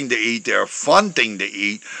great thing to eat. They're a fun thing to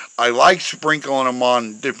eat. I like sprinkling them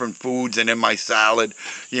on different foods and in my salad,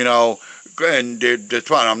 you know, and they're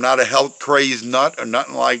fun. I'm not a health crazed nut or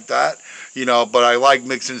nothing like that, you know, but I like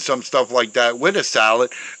mixing some stuff like that with a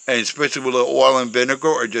salad, and especially with a little oil and vinegar,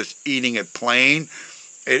 or just eating it plain.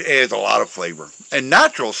 It adds a lot of flavor and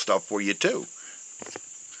natural stuff for you too.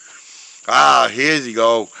 Here you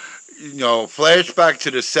go. You know, flashback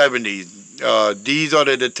to the 70s. These are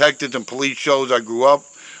the detectives and police shows I grew up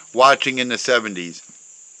watching in the 70s.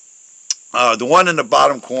 The one in the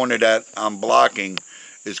bottom corner that I'm blocking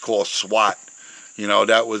is called SWAT. You know,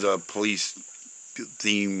 that was a police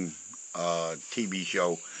theme TV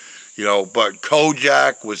show. You know, but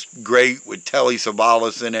Kojak was great with Telly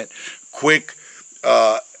Savalas in it. Quick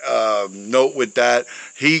note with that,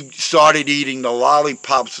 he started eating the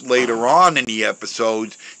lollipops later on in the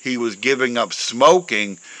episodes. He was giving up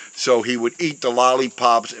smoking, so he would eat the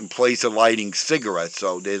lollipops in place of lighting cigarettes.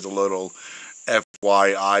 So there's a little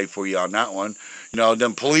FYI for you on that one. You know,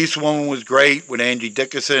 then Policewoman was great with Angie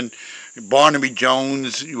Dickinson. Barnaby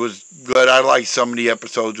Jones was good. I like some of the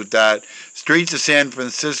episodes with that. Streets of San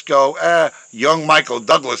Francisco, young Michael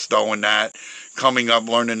Douglas though in that, coming up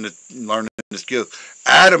learning the skills.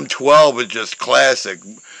 Adam 12 is just classic.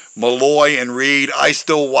 Malloy and Reed, I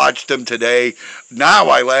still watch them today. Now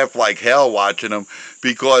I laugh like hell watching them,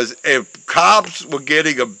 because if cops were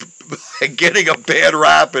getting a bad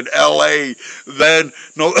rap in L.A., then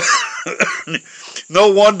no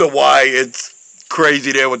wonder why it's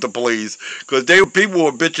crazy there with the police, because people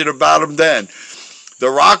were bitching about them then. The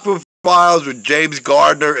Rockford Files with James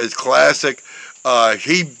Gardner is classic.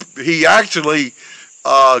 He actually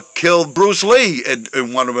killed Bruce Lee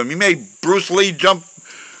in one of them. He made Bruce Lee jump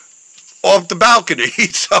off the balcony.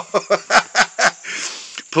 So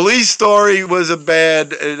Police Story was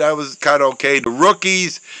that was kind of okay. The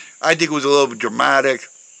Rookies, I think, was a little bit dramatic.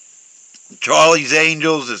 Charlie's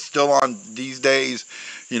Angels is still on these days,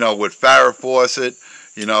 you know, with Farrah Fawcett,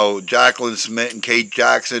 you know, Jacqueline Smith and Kate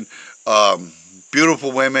Jackson.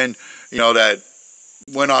 Beautiful women, you know, that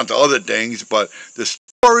went on to other things, but the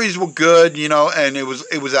stories were good, you know, and it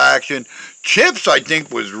was action. Chips, I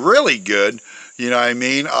think, was really good. You know what I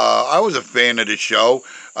mean? I was a fan of the show.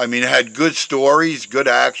 I mean, it had good stories, good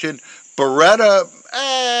action. Beretta,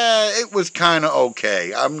 it was kind of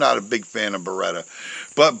okay. I'm not a big fan of Beretta.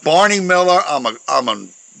 But Barney Miller, I'm a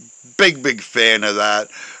big fan of that.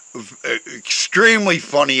 Extremely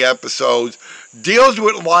funny episodes. Deals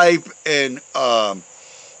with life in a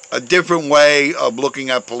different way of looking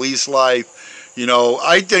at police life. You know,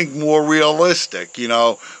 I think more realistic, you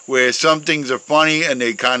know, where some things are funny and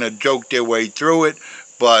they kind of joke their way through it.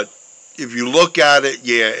 But if you look at it,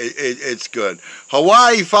 yeah, it's good.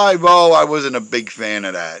 Hawaii Five-0, I wasn't a big fan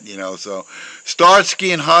of that, you know. So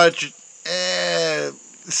Starsky and Hutch,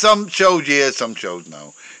 some shows, yeah, some shows,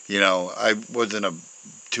 no. You know, I wasn't a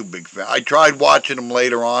too big fan. I tried watching them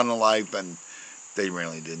later on in life, and they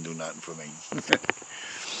really didn't do nothing for me.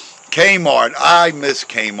 Kmart, I miss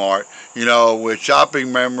Kmart, you know, with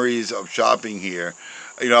shopping memories of shopping here.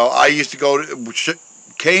 You know, I used to go to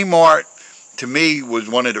Kmart. To me, was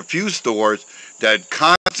one of the few stores that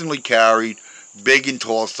constantly carried big and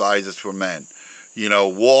tall sizes for men. You know,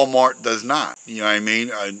 Walmart does not. You know what I mean?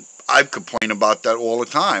 I complain about that all the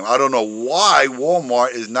time. I don't know why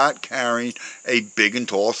Walmart is not carrying a big and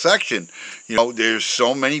tall section. You know, there's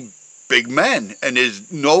so many big men, and there's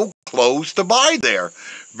no clothes to buy there.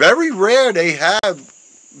 Very rare they have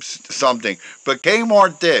something, but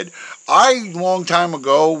Kmart did. I, long time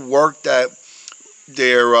ago, worked at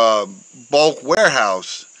their bulk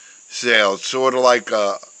warehouse sales, sort of like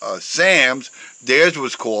Sam's. Theirs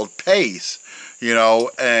was called Pace, you know,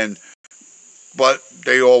 but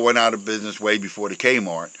they all went out of business way before the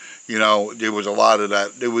Kmart. You know, there was a lot of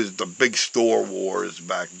that. There was the big store wars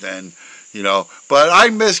back then, you know. But I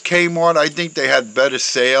miss Kmart. I think they had better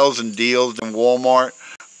sales and deals than Walmart.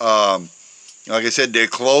 Like I said, their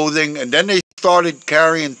clothing, and then they started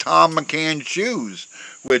carrying Tom McCann shoes,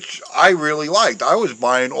 which I really liked. I was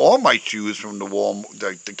buying all my shoes from the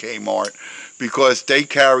Kmart, because they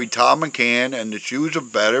carry Tom McCann, and the shoes are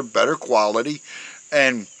better quality,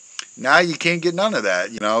 and now you can't get none of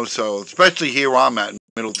that, you know. So especially here I'm at in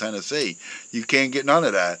Middle Tennessee, you can't get none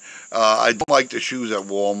of that. I don't like the shoes at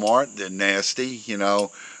Walmart. They're nasty, you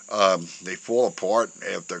know. They fall apart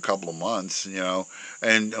after a couple of months, you know.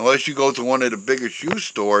 And unless you go to one of the bigger shoe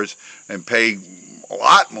stores and pay a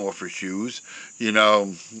lot more for shoes, you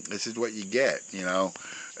know, this is what you get, you know.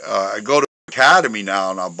 I go to Academy now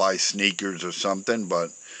and I'll buy sneakers or something, but,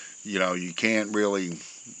 you know, you can't really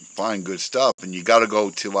find good stuff. And you got to go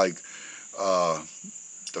to, like,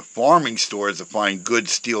 the farming stores to find good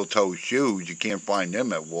steel-toe shoes. You can't find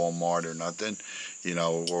them at Walmart or nothing, you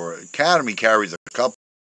know. Or Academy carries a couple.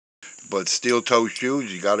 But steel-toe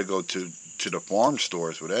shoes, you got to go to the farm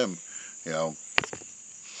stores with them, you know.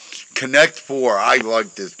 Connect 4, I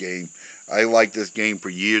like this game. I like this game for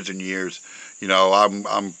years and years. You know,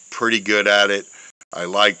 I'm pretty good at it. I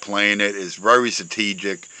like playing it. It's very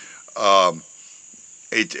strategic.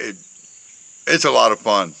 It's a lot of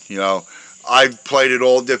fun, you know. I've played it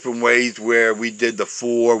all different ways, where we did the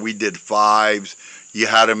 4, we did 5s. You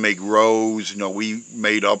had to make rows. You know, we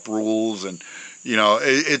made up rules, and you know,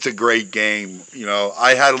 it's a great game. You know,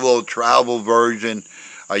 I had a little travel version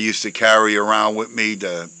I used to carry around with me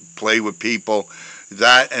to play with people.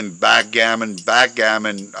 That and backgammon.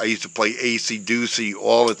 Backgammon, I used to play AC/DC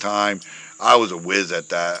all the time. I was a whiz at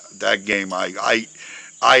that. That game, I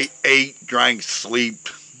ate, drank,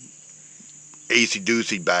 slept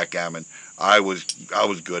AC/DC backgammon. I was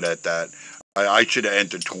good at that. I should have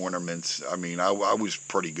entered tournaments. I mean, I was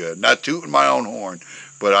pretty good. Not tooting my own horn,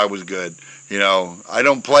 but I was good. You know, I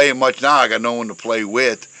don't play it much now. I got no one to play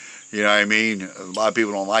with. You know what I mean? A lot of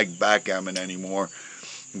people don't like backgammon anymore.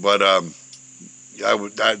 But I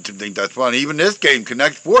think that's fun. Even this game,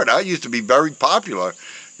 Connect 4, that used to be very popular.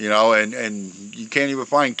 You know, and you can't even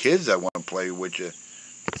find kids that want to play with you.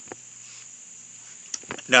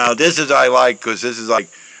 Now, this is I like, because this is like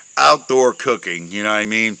outdoor cooking. You know what I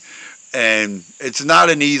mean? And it's not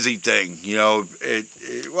an easy thing, you know.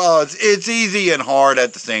 It's easy and hard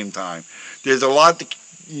at the same time. There's a lot to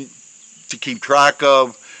keep track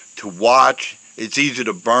of, to watch. It's easy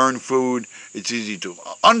to burn food. It's easy to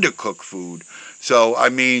undercook food. So, I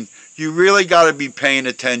mean, you really got to be paying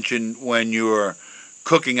attention when you're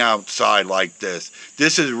cooking outside like this.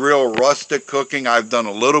 This is real rustic cooking. I've done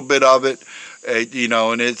a little bit of it, you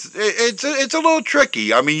know, and it's a little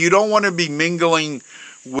tricky. I mean, you don't want to be mingling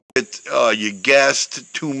with your guests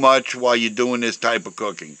too much while you're doing this type of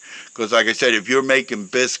cooking, because like I said, if you're making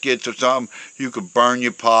biscuits or something, you could burn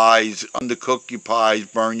your pies, undercook your pies,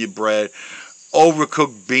 burn your bread,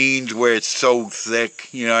 overcook beans where it's so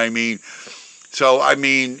thick, you know what I mean. So I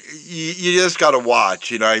mean, you just got to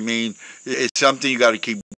watch, you know what I mean. It's something you got to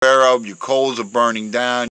keep aware of, your coals are burning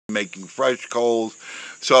down, you're making fresh coals.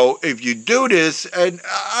 So if you do this, and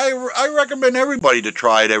I recommend everybody to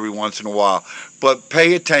try it every once in a while, but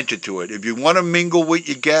pay attention to it. If you want to mingle with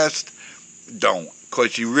your guests, don't,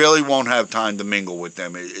 because you really won't have time to mingle with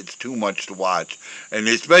them. It's too much to watch, and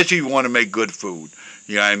especially if you want to make good food.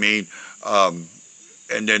 You know what I mean?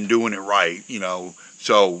 And then doing it right, you know.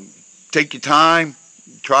 So take your time,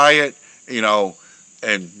 try it, you know,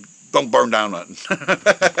 and don't burn down nothing.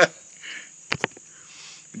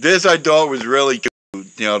 This I thought was really cute.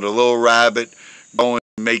 You know, the little rabbit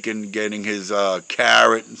getting his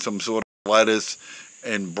carrot and some sort of lettuce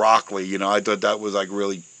and broccoli. You know, I thought that was like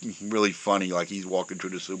really, really funny. Like he's walking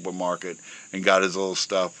through the supermarket and got his little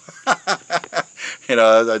stuff. You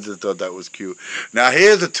know, I just thought that was cute. Now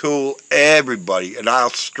here's a tool everybody, and I'll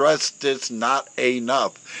stress this not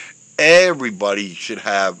enough, everybody should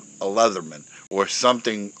have a Leatherman or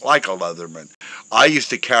something like a Leatherman. I used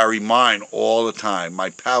to carry mine all the time.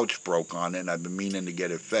 My pouch broke on it, and I've been meaning to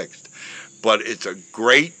get it fixed. But it's a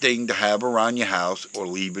great thing to have around your house or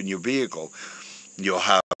leave in your vehicle. You'll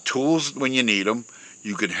have tools when you need them.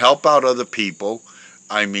 You can help out other people.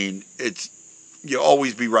 I mean, you'll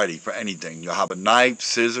always be ready for anything. You'll have a knife,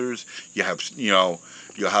 scissors. You have, you know,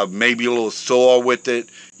 you'll have maybe a little saw with it.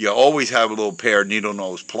 You always have a little pair of needle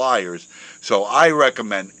nose pliers. So I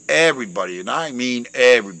recommend everybody, and I mean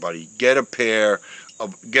everybody, get a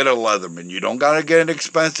Leatherman. You don't gotta get an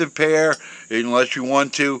expensive pair unless you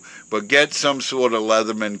want to, but get some sort of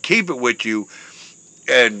Leatherman. Keep it with you.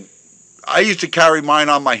 And I used to carry mine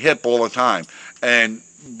on my hip all the time, and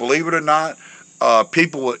believe it or not,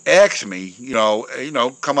 people would ask me, you know,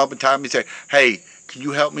 come up and tell me, say, hey, can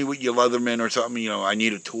you help me with your Leatherman or something? You know, I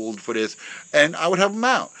need a tool for this, and I would help them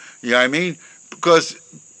out. You know what I mean? Because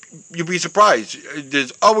you'd be surprised.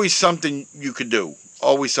 There's always something you could do.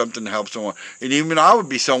 Always something to help someone. And even I would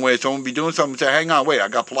be somewhere, someone would be doing something, and say, hang on, wait, I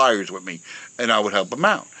got pliers with me, and I would help them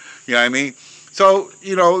out. You know what I mean? So,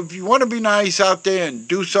 you know, if you want to be nice out there and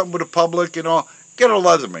do something with the public and all, get a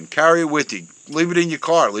Leatherman. Carry it with you. Leave it in your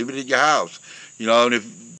car. Leave it at your house. You know, and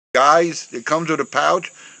if, guys, it comes with a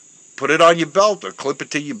pouch, put it on your belt or clip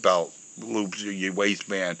it to your belt loops or your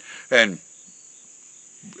waistband. And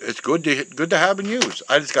it's good to have and use.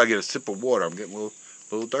 I just got to get a sip of water. I'm getting a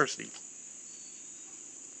little thirsty.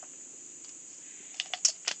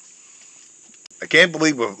 I can't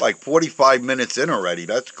believe we're like 45 minutes in already.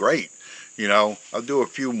 That's great. You know, I'll do a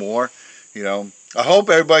few more. You know, I hope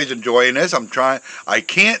everybody's enjoying this. I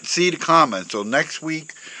can't see the comments. So next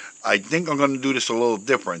week, I think I'm going to do this a little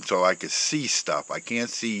different so I can see stuff. I can't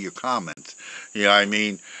see your comments. You know what I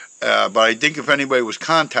mean? But I think if anybody was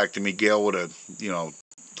contacting me, Gail would have, you know,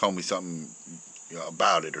 told me something, you know,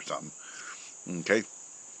 about it or something. Okay.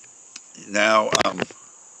 Now,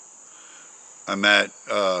 I'm at,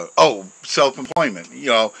 self-employment. You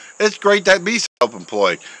know, it's great to be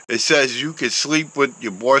self-employed. It says you can sleep with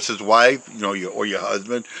your boss's wife, you know, or your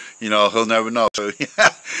husband. You know, he'll never know. So,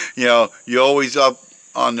 you know, you're always up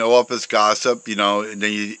on the office gossip, you know, and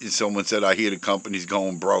then someone said, I hear the company's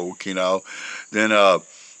going broke, you know. Then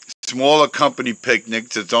smaller company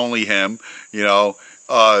picnics, it's only him, you know.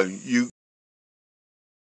 You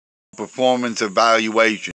performance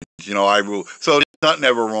evaluations, you know, I rule. So there's nothing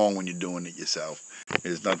ever wrong when you're doing it yourself.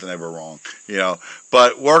 There's nothing ever wrong, you know.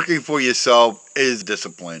 But working for yourself is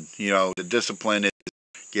discipline. You know, the discipline is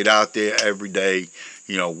get out there every day,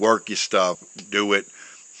 you know, work your stuff, do it.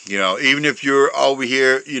 You know, even if you're over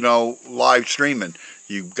here, you know, live streaming,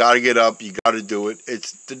 you got to get up, you got to do it.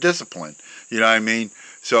 It's the discipline, you know what I mean?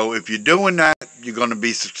 So if you're doing that, you're going to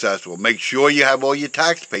be successful. Make sure you have all your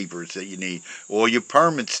tax papers that you need, all your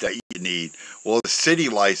permits that you need, all the city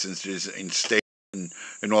licenses and state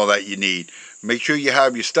and all that you need. Make sure you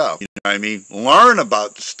have your stuff, you know what I mean? Learn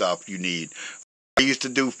about the stuff you need. I used to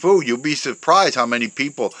do food. You'll be surprised how many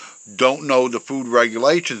people don't know the food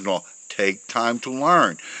regulations and all. Take time to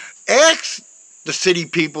learn. Ask the city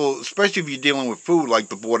people, especially if you're dealing with food, like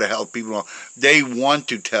the Board of Health people, they want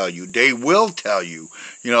to tell you. They will tell you.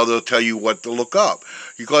 You know, they'll tell you what to look up.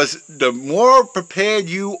 Because the more prepared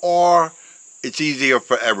you are, it's easier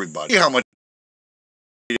for everybody. How much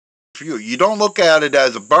for you. You don't look at it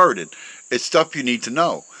as a burden. It's stuff you need to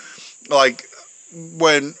know. Like,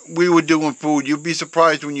 when we were doing food, you'd be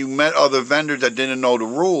surprised when you met other vendors that didn't know the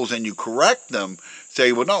rules and you correct them.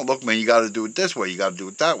 Say, well, no, look, man, you got to do it this way. You got to do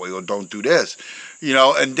it that way, or don't do this. You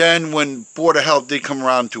know, and then when Board of Health did come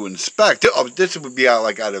around to inspect, this would be out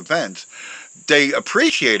like at events, they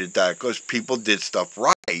appreciated that because people did stuff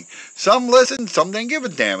right. Some listened, some didn't give a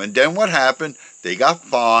damn. And then what happened? They got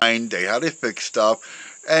fined. They had to fix stuff.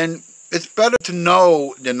 And it's better to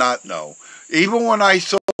know than not know. Even when I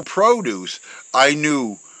sold produce, I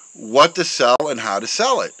knew what to sell and how to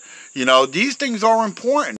sell it. You know, these things are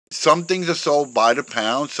important. Some things are sold by the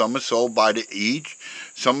pound, some are sold by the each,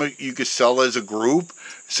 you could sell as a group.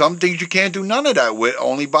 Some things you can't do none of that with,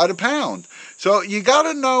 only by the pound. So you got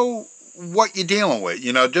to know what you're dealing with.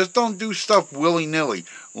 You know, just don't do stuff willy-nilly.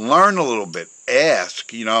 Learn a little bit.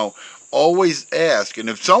 Ask, you know, always ask. And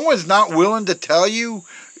if someone's not willing to tell you,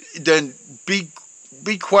 then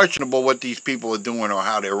be questionable what these people are doing or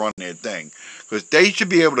how they're running their thing. Because they should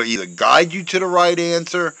be able to either guide you to the right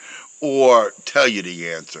answer or tell you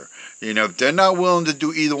the answer. You know, if they're not willing to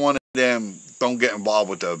do either one of them, don't get involved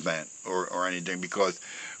with the event or anything,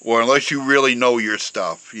 or unless you really know your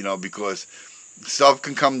stuff, you know, because stuff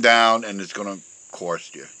can come down and it's going to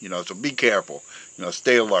cost you, you know, so be careful, you know,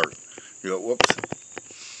 stay alert. You know, whoops.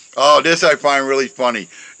 Oh, this I find really funny.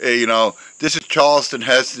 You know, this is Charlton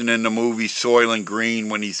Heston in the movie Soylent Green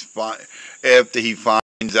when after he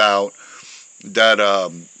finds out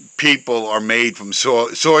that people are made from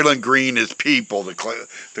Soylent Green is people,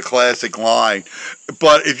 the classic line.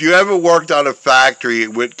 But if you ever worked on a factory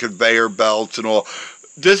with conveyor belts and all,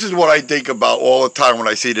 this is what I think about all the time when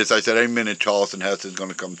I see this. I said, any minute Charlton Heston's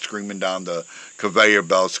going to come screaming down the conveyor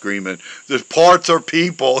belt, screaming, "There's parts are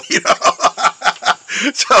people," you know.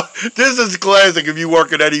 So this is classic. If you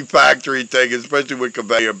work at any factory thing, especially with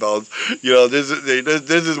conveyor belts, you know, this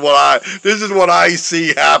is what I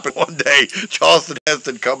see happen one day. Charlton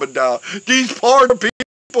Heston coming down. These parts are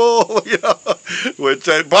people, you know, which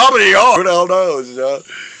probably are. Who the hell knows? You know?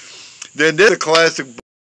 Then there's a classic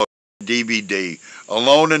DVD,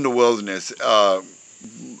 Alone in the Wilderness. A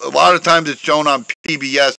lot of times it's shown on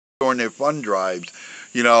PBS during their fund drives.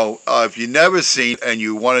 You know, if you've never seen it and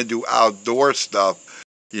you want to do outdoor stuff,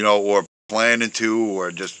 you know, or planning to,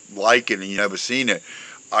 or just like it and you've never seen it,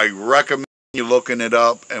 I recommend you looking it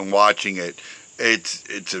up and watching it.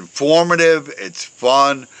 It's informative, it's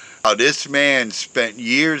fun. This man spent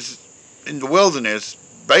years in the wilderness,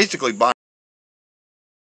 basically by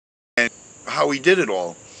and how he did it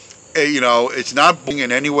all. You know, it's not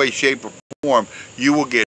in any way, shape, or form. You will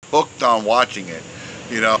get hooked on watching it.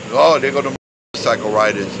 You know, oh, there go the motorcycle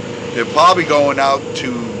riders. They're probably going out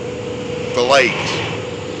to the lakes.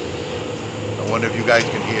 I wonder if you guys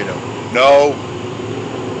can hear them. No.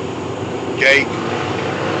 Jake.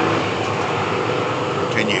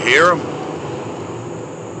 Can you hear them?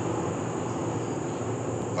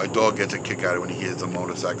 My dog gets a kick out of it when he hears the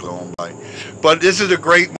motorcycle on by. But this is a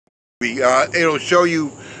great movie. It'll show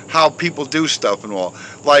you how people do stuff and all.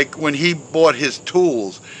 Like when he bought his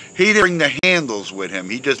tools, he didn't bring the handles with him.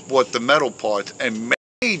 He just bought the metal parts and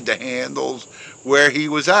made the handles where he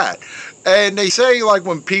was at. And they say, like,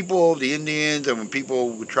 when people, the Indians, and when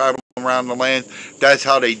people would travel around the land, that's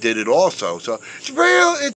how they did it also. So it's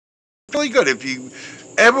really good. If you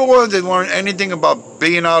ever wanted to learn anything about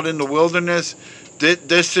being out in the wilderness,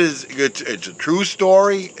 it's a true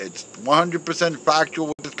story. It's 100% factual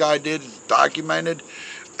what this guy did. It's documented.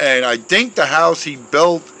 And I think the house he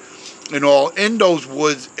built and all in those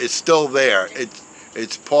woods is still there.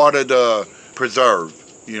 It's part of the preserve.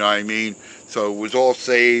 You know what I mean? So it was all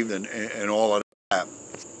saved and all of that.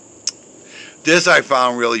 This I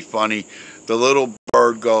found really funny. The little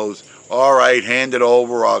bird goes, "All right, hand it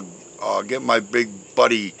over. I'll get my big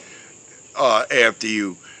buddy after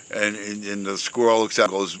you." And the squirrel looks at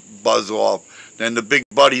it, goes buzz off. Then the big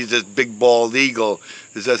buddy's this big bald eagle.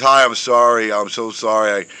 He says, "Hi, I'm sorry. I'm so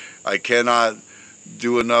sorry. I cannot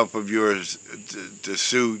do enough of yours to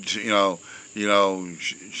suit.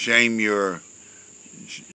 Shame your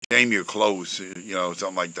clothes. You know,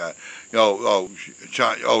 something like that.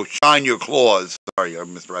 Shine your claws. Sorry, I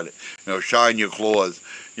misread it. Shine your claws.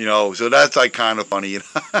 So that's like kind of funny.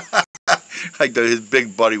 Like his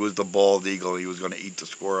big buddy was the bald eagle. He was going to eat the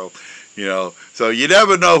squirrel. So you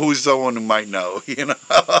never know who's someone who might know.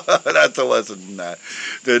 That's a lesson from that.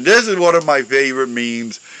 Then this is one of my favorite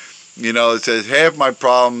memes. It says, "Half my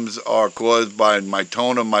problems are caused by my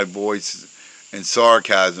tone of my voice and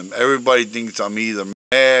sarcasm. Everybody thinks I'm either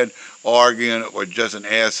mad, arguing, or just an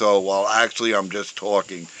asshole, while actually I'm just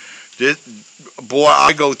talking."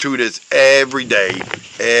 I go through this every day.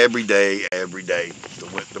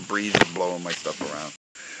 The breeze is blowing my stuff around.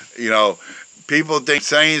 People think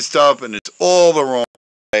saying stuff, and it's all the wrong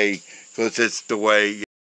way, because it's the way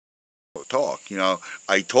I talk.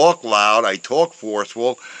 I talk loud, I talk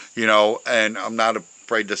forceful, and I'm not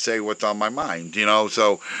afraid to say what's on my mind.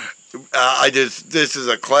 So this is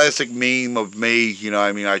a classic meme of me.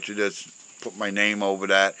 I should just put my name over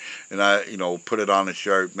that, and put it on a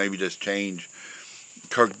shirt. Maybe just change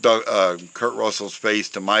Kurt Russell's face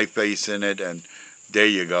to my face in it, and There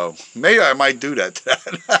you go. Maybe I might do that to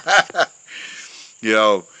that. You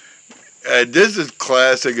know, and this is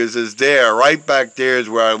classic. It says there, right back there is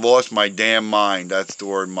where I lost my damn mind. That's the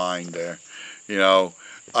word mind there. You know,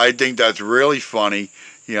 I think that's really funny.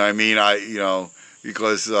 You know, I mean,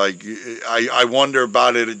 because like I wonder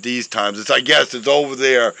about it at these times. It's like, yes, it's over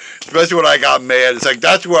there. Especially when I got mad. It's like,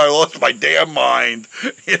 that's where I lost my damn mind.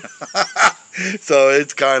 You know? So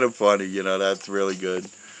it's kind of funny. You know, that's really good.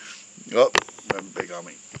 Oh, big on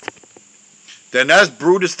me. Then that's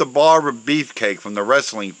Brutus the Barber Beefcake from the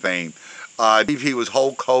wrestling fame. I believe he was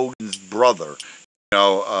Hulk Hogan's brother. You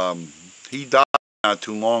know, he died not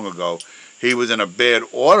too long ago. He was in a bad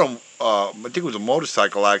I think it was a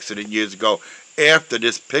motorcycle accident years ago. After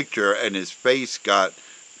this picture, and his face got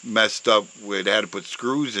messed up where they had to put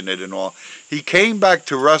screws in it and all. He came back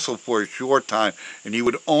to wrestle for a short time, and he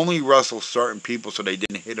would only wrestle certain people so they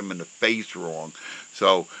didn't hit him in the face wrong.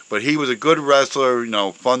 So, but he was a good wrestler, you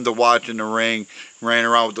know, fun to watch in the ring. Ran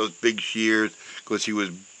around with those big shears because he was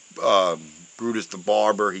Brutus the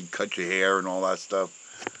Barber. He'd cut your hair and all that stuff.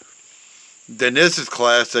 Then this is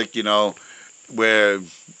classic, you know, where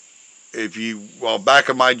back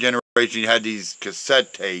in my generation, you had these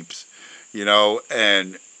cassette tapes, you know,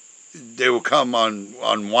 and they would come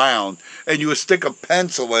unwound, and you would stick a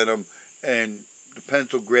pencil in them, and the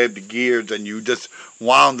pencil grabbed the gears, and you just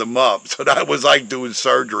wound them up. So that was like doing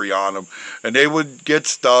surgery on them, and they would get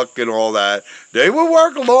stuck and all that. They would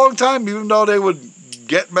work a long time, even though they would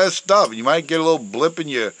get messed up. You might get a little blip in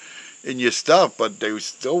your stuff, but they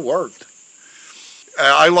still worked.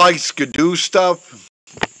 I like Skidoo stuff,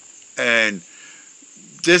 and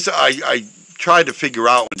this I tried to figure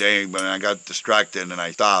out one day, but I got distracted and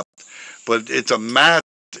I stopped. But it's a math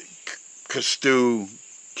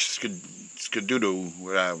skidoo,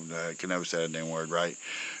 whatever, I can never say that damn word right.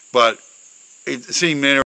 But it seemed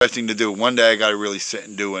interesting to do. One day I got to really sit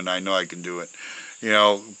and do it, and I know I can do it. You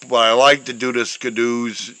know, but I like to do the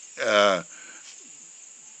skidoos,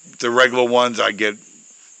 the regular ones. I do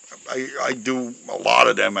a lot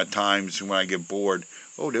of them at times when I get bored.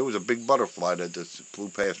 Oh, there was a big butterfly that just flew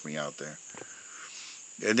past me out there.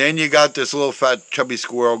 And then you got this little fat chubby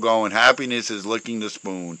squirrel going, happiness is licking the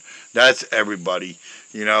spoon. That's everybody.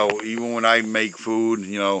 You know, even when I make food,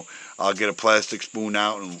 you know, I'll get a plastic spoon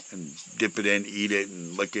out and dip it in, eat it,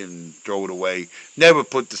 and lick it and throw it away. Never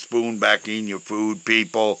put the spoon back in your food,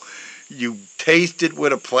 people. You taste it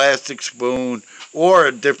with a plastic spoon or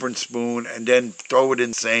a different spoon and then throw it in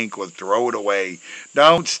the sink or throw it away.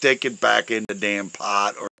 Don't stick it back in the damn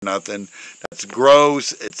pot or nothing. That's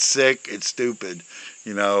gross. It's sick. It's stupid.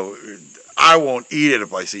 You know, I won't eat it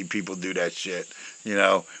if I see people do that shit. You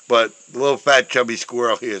know, but the little fat chubby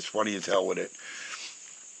squirrel here is funny as hell with it.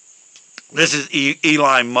 This is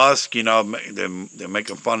Elon Musk. You know, they're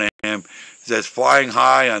making fun of him. It says flying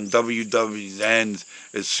high on WWN's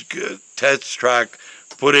is test track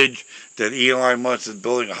footage that Elon Musk is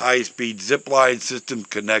building a high-speed zipline system to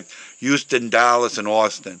connect Houston, Dallas, and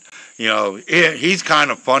Austin. You know, he's kind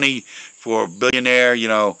of funny for a billionaire. You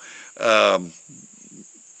know, I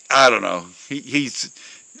don't know.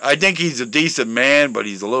 I think he's a decent man, but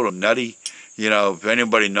he's a little nutty. You know, if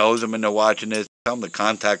anybody knows him and they're watching this, tell him to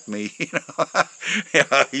contact me. You know,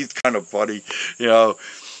 yeah, he's kind of funny. You know.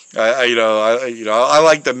 I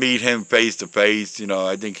like to meet him face to face. You know,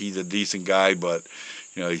 I think he's a decent guy, but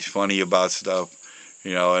you know, he's funny about stuff.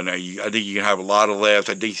 You know, and I think you can have a lot of laughs.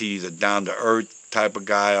 I think he's a down to earth type of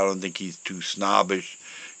guy. I don't think he's too snobbish.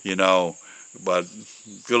 You know, but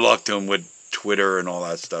good luck to him with Twitter and all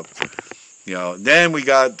that stuff. You know, then we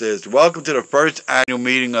got this. Welcome to the first annual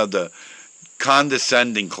meeting of the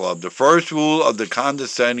Condescending Club. The first rule of the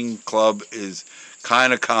Condescending Club is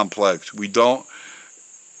kind of complex.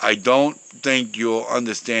 I don't think you'll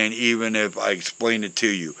understand even if I explain it to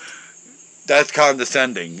you. That's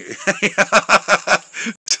condescending.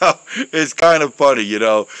 So it's kind of funny, you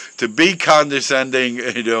know, to be condescending,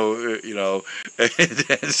 you know,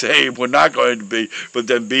 and say we're not going to be, but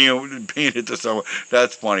then being it to someone.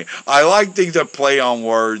 That's funny. I like things that play on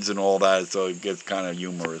words and all that, so it gets kind of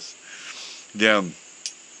humorous. Yeah.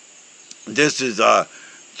 This is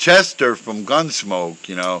Chester from Gunsmoke,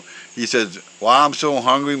 you know. He says, "Well, I'm so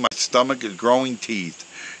hungry, my stomach is growing teeth."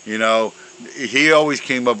 You know, he always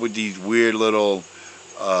came up with these weird little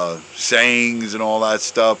sayings and all that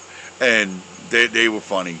stuff, and they were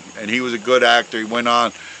funny. And he was a good actor. He went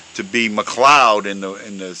on to be McCloud in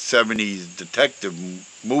the 70s detective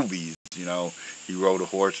movies. You know, he rode a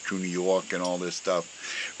horse through New York and all this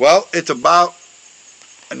stuff. Well, it's about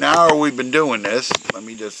an hour we've been doing this. Let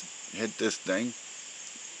me just hit this thing.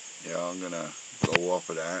 Yeah, I'm gonna go off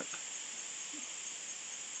of that.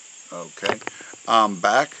 Okay. I'm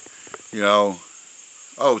back. You know,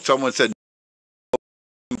 oh, someone said,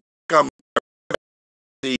 come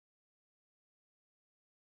see.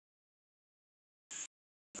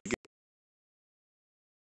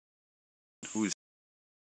 Who's,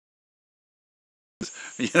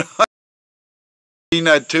 you know, I've seen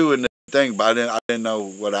that too in the thing, but I didn't know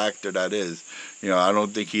what actor that is. You know, I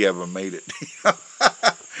don't think he ever made it.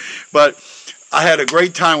 But I had a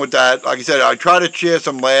great time with that. Like I said, I try to share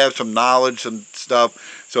some laughs, some knowledge, some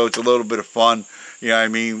stuff, so it's a little bit of fun. You know what I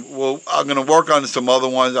mean? Well, I'm going to work on some other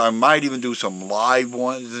ones. I might even do some live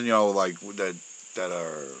ones, you know, like that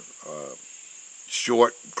are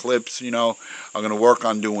short clips, you know. I'm going to work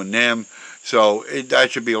on doing them. So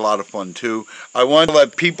that should be a lot of fun, too. I want to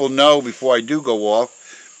let people know before I do go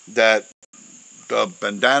off that the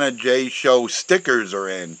Bandana J Show stickers are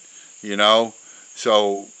in, you know.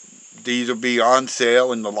 So these will be on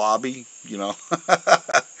sale in the lobby, you know.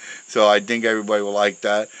 So I think everybody will like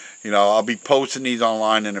that. You know, I'll be posting these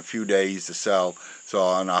online in a few days to sell. So,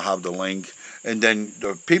 and I'll have the link. And then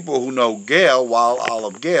the people who know Gail, Wild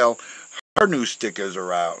Olive Gail, her new stickers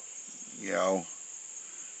are out, you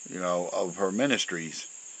know, of her ministries,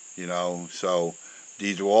 you know. So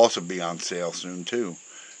these will also be on sale soon too,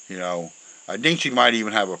 you know. I think she might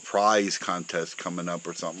even have a prize contest coming up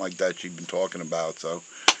or something like that she's been talking about. So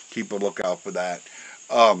keep a lookout for that.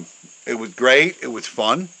 It was great. It was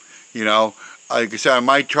fun. You know, like I said, I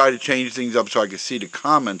might try to change things up so I can see the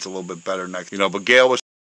comments a little bit better next. You know, but Gail was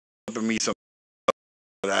helping me some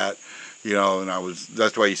of that. You know, and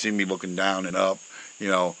that's why you see me looking down and up. You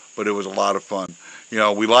know, but it was a lot of fun. You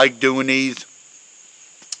know, we like doing these.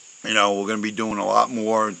 You know, we're going to be doing a lot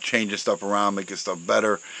more, changing stuff around, making stuff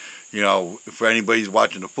better. You know, if anybody's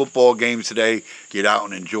watching the football games today, get out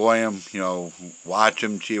and enjoy them. You know, watch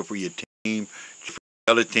them, cheer for your team, cheer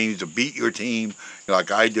for other teams to beat your team,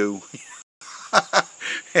 like I do.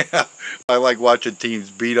 Yeah, I like watching teams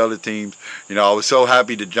beat other teams. You know, I was so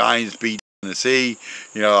happy the Giants beat Tennessee.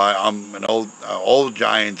 You know, I'm an old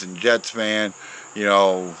Giants and Jets fan. You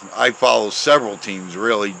know, I follow several teams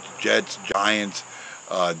really: Jets, Giants,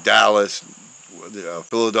 Dallas,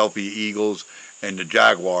 Philadelphia Eagles, and the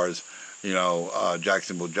Jaguars. You know,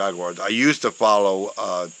 Jacksonville Jaguars. I used to follow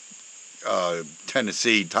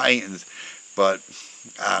Tennessee Titans, but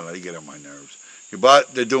I don't know, they get on my nerves.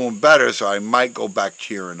 But they're doing better, so I might go back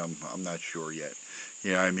cheering them. I'm not sure yet.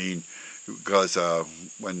 You know what I mean? Because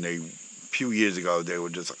when a few years ago, they were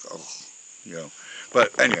just like, oh, you know.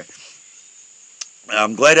 But anyway,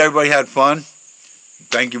 I'm glad everybody had fun.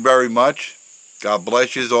 Thank you very much. God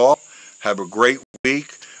bless you all. Have a great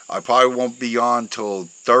week. I probably won't be on till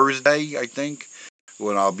Thursday, I think,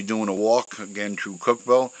 when I'll be doing a walk again through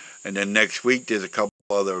Cookeville. And then next week, there's a couple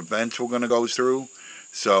other events we're going to go through.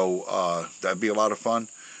 So that'd be a lot of fun.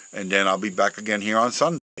 And then I'll be back again here on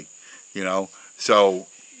Sunday, you know. So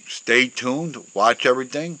stay tuned, watch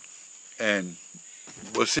everything, and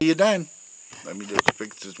we'll see you then. Let me just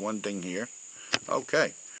fix this one thing here.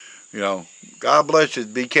 Okay. You know, God bless you.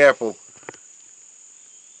 Be careful.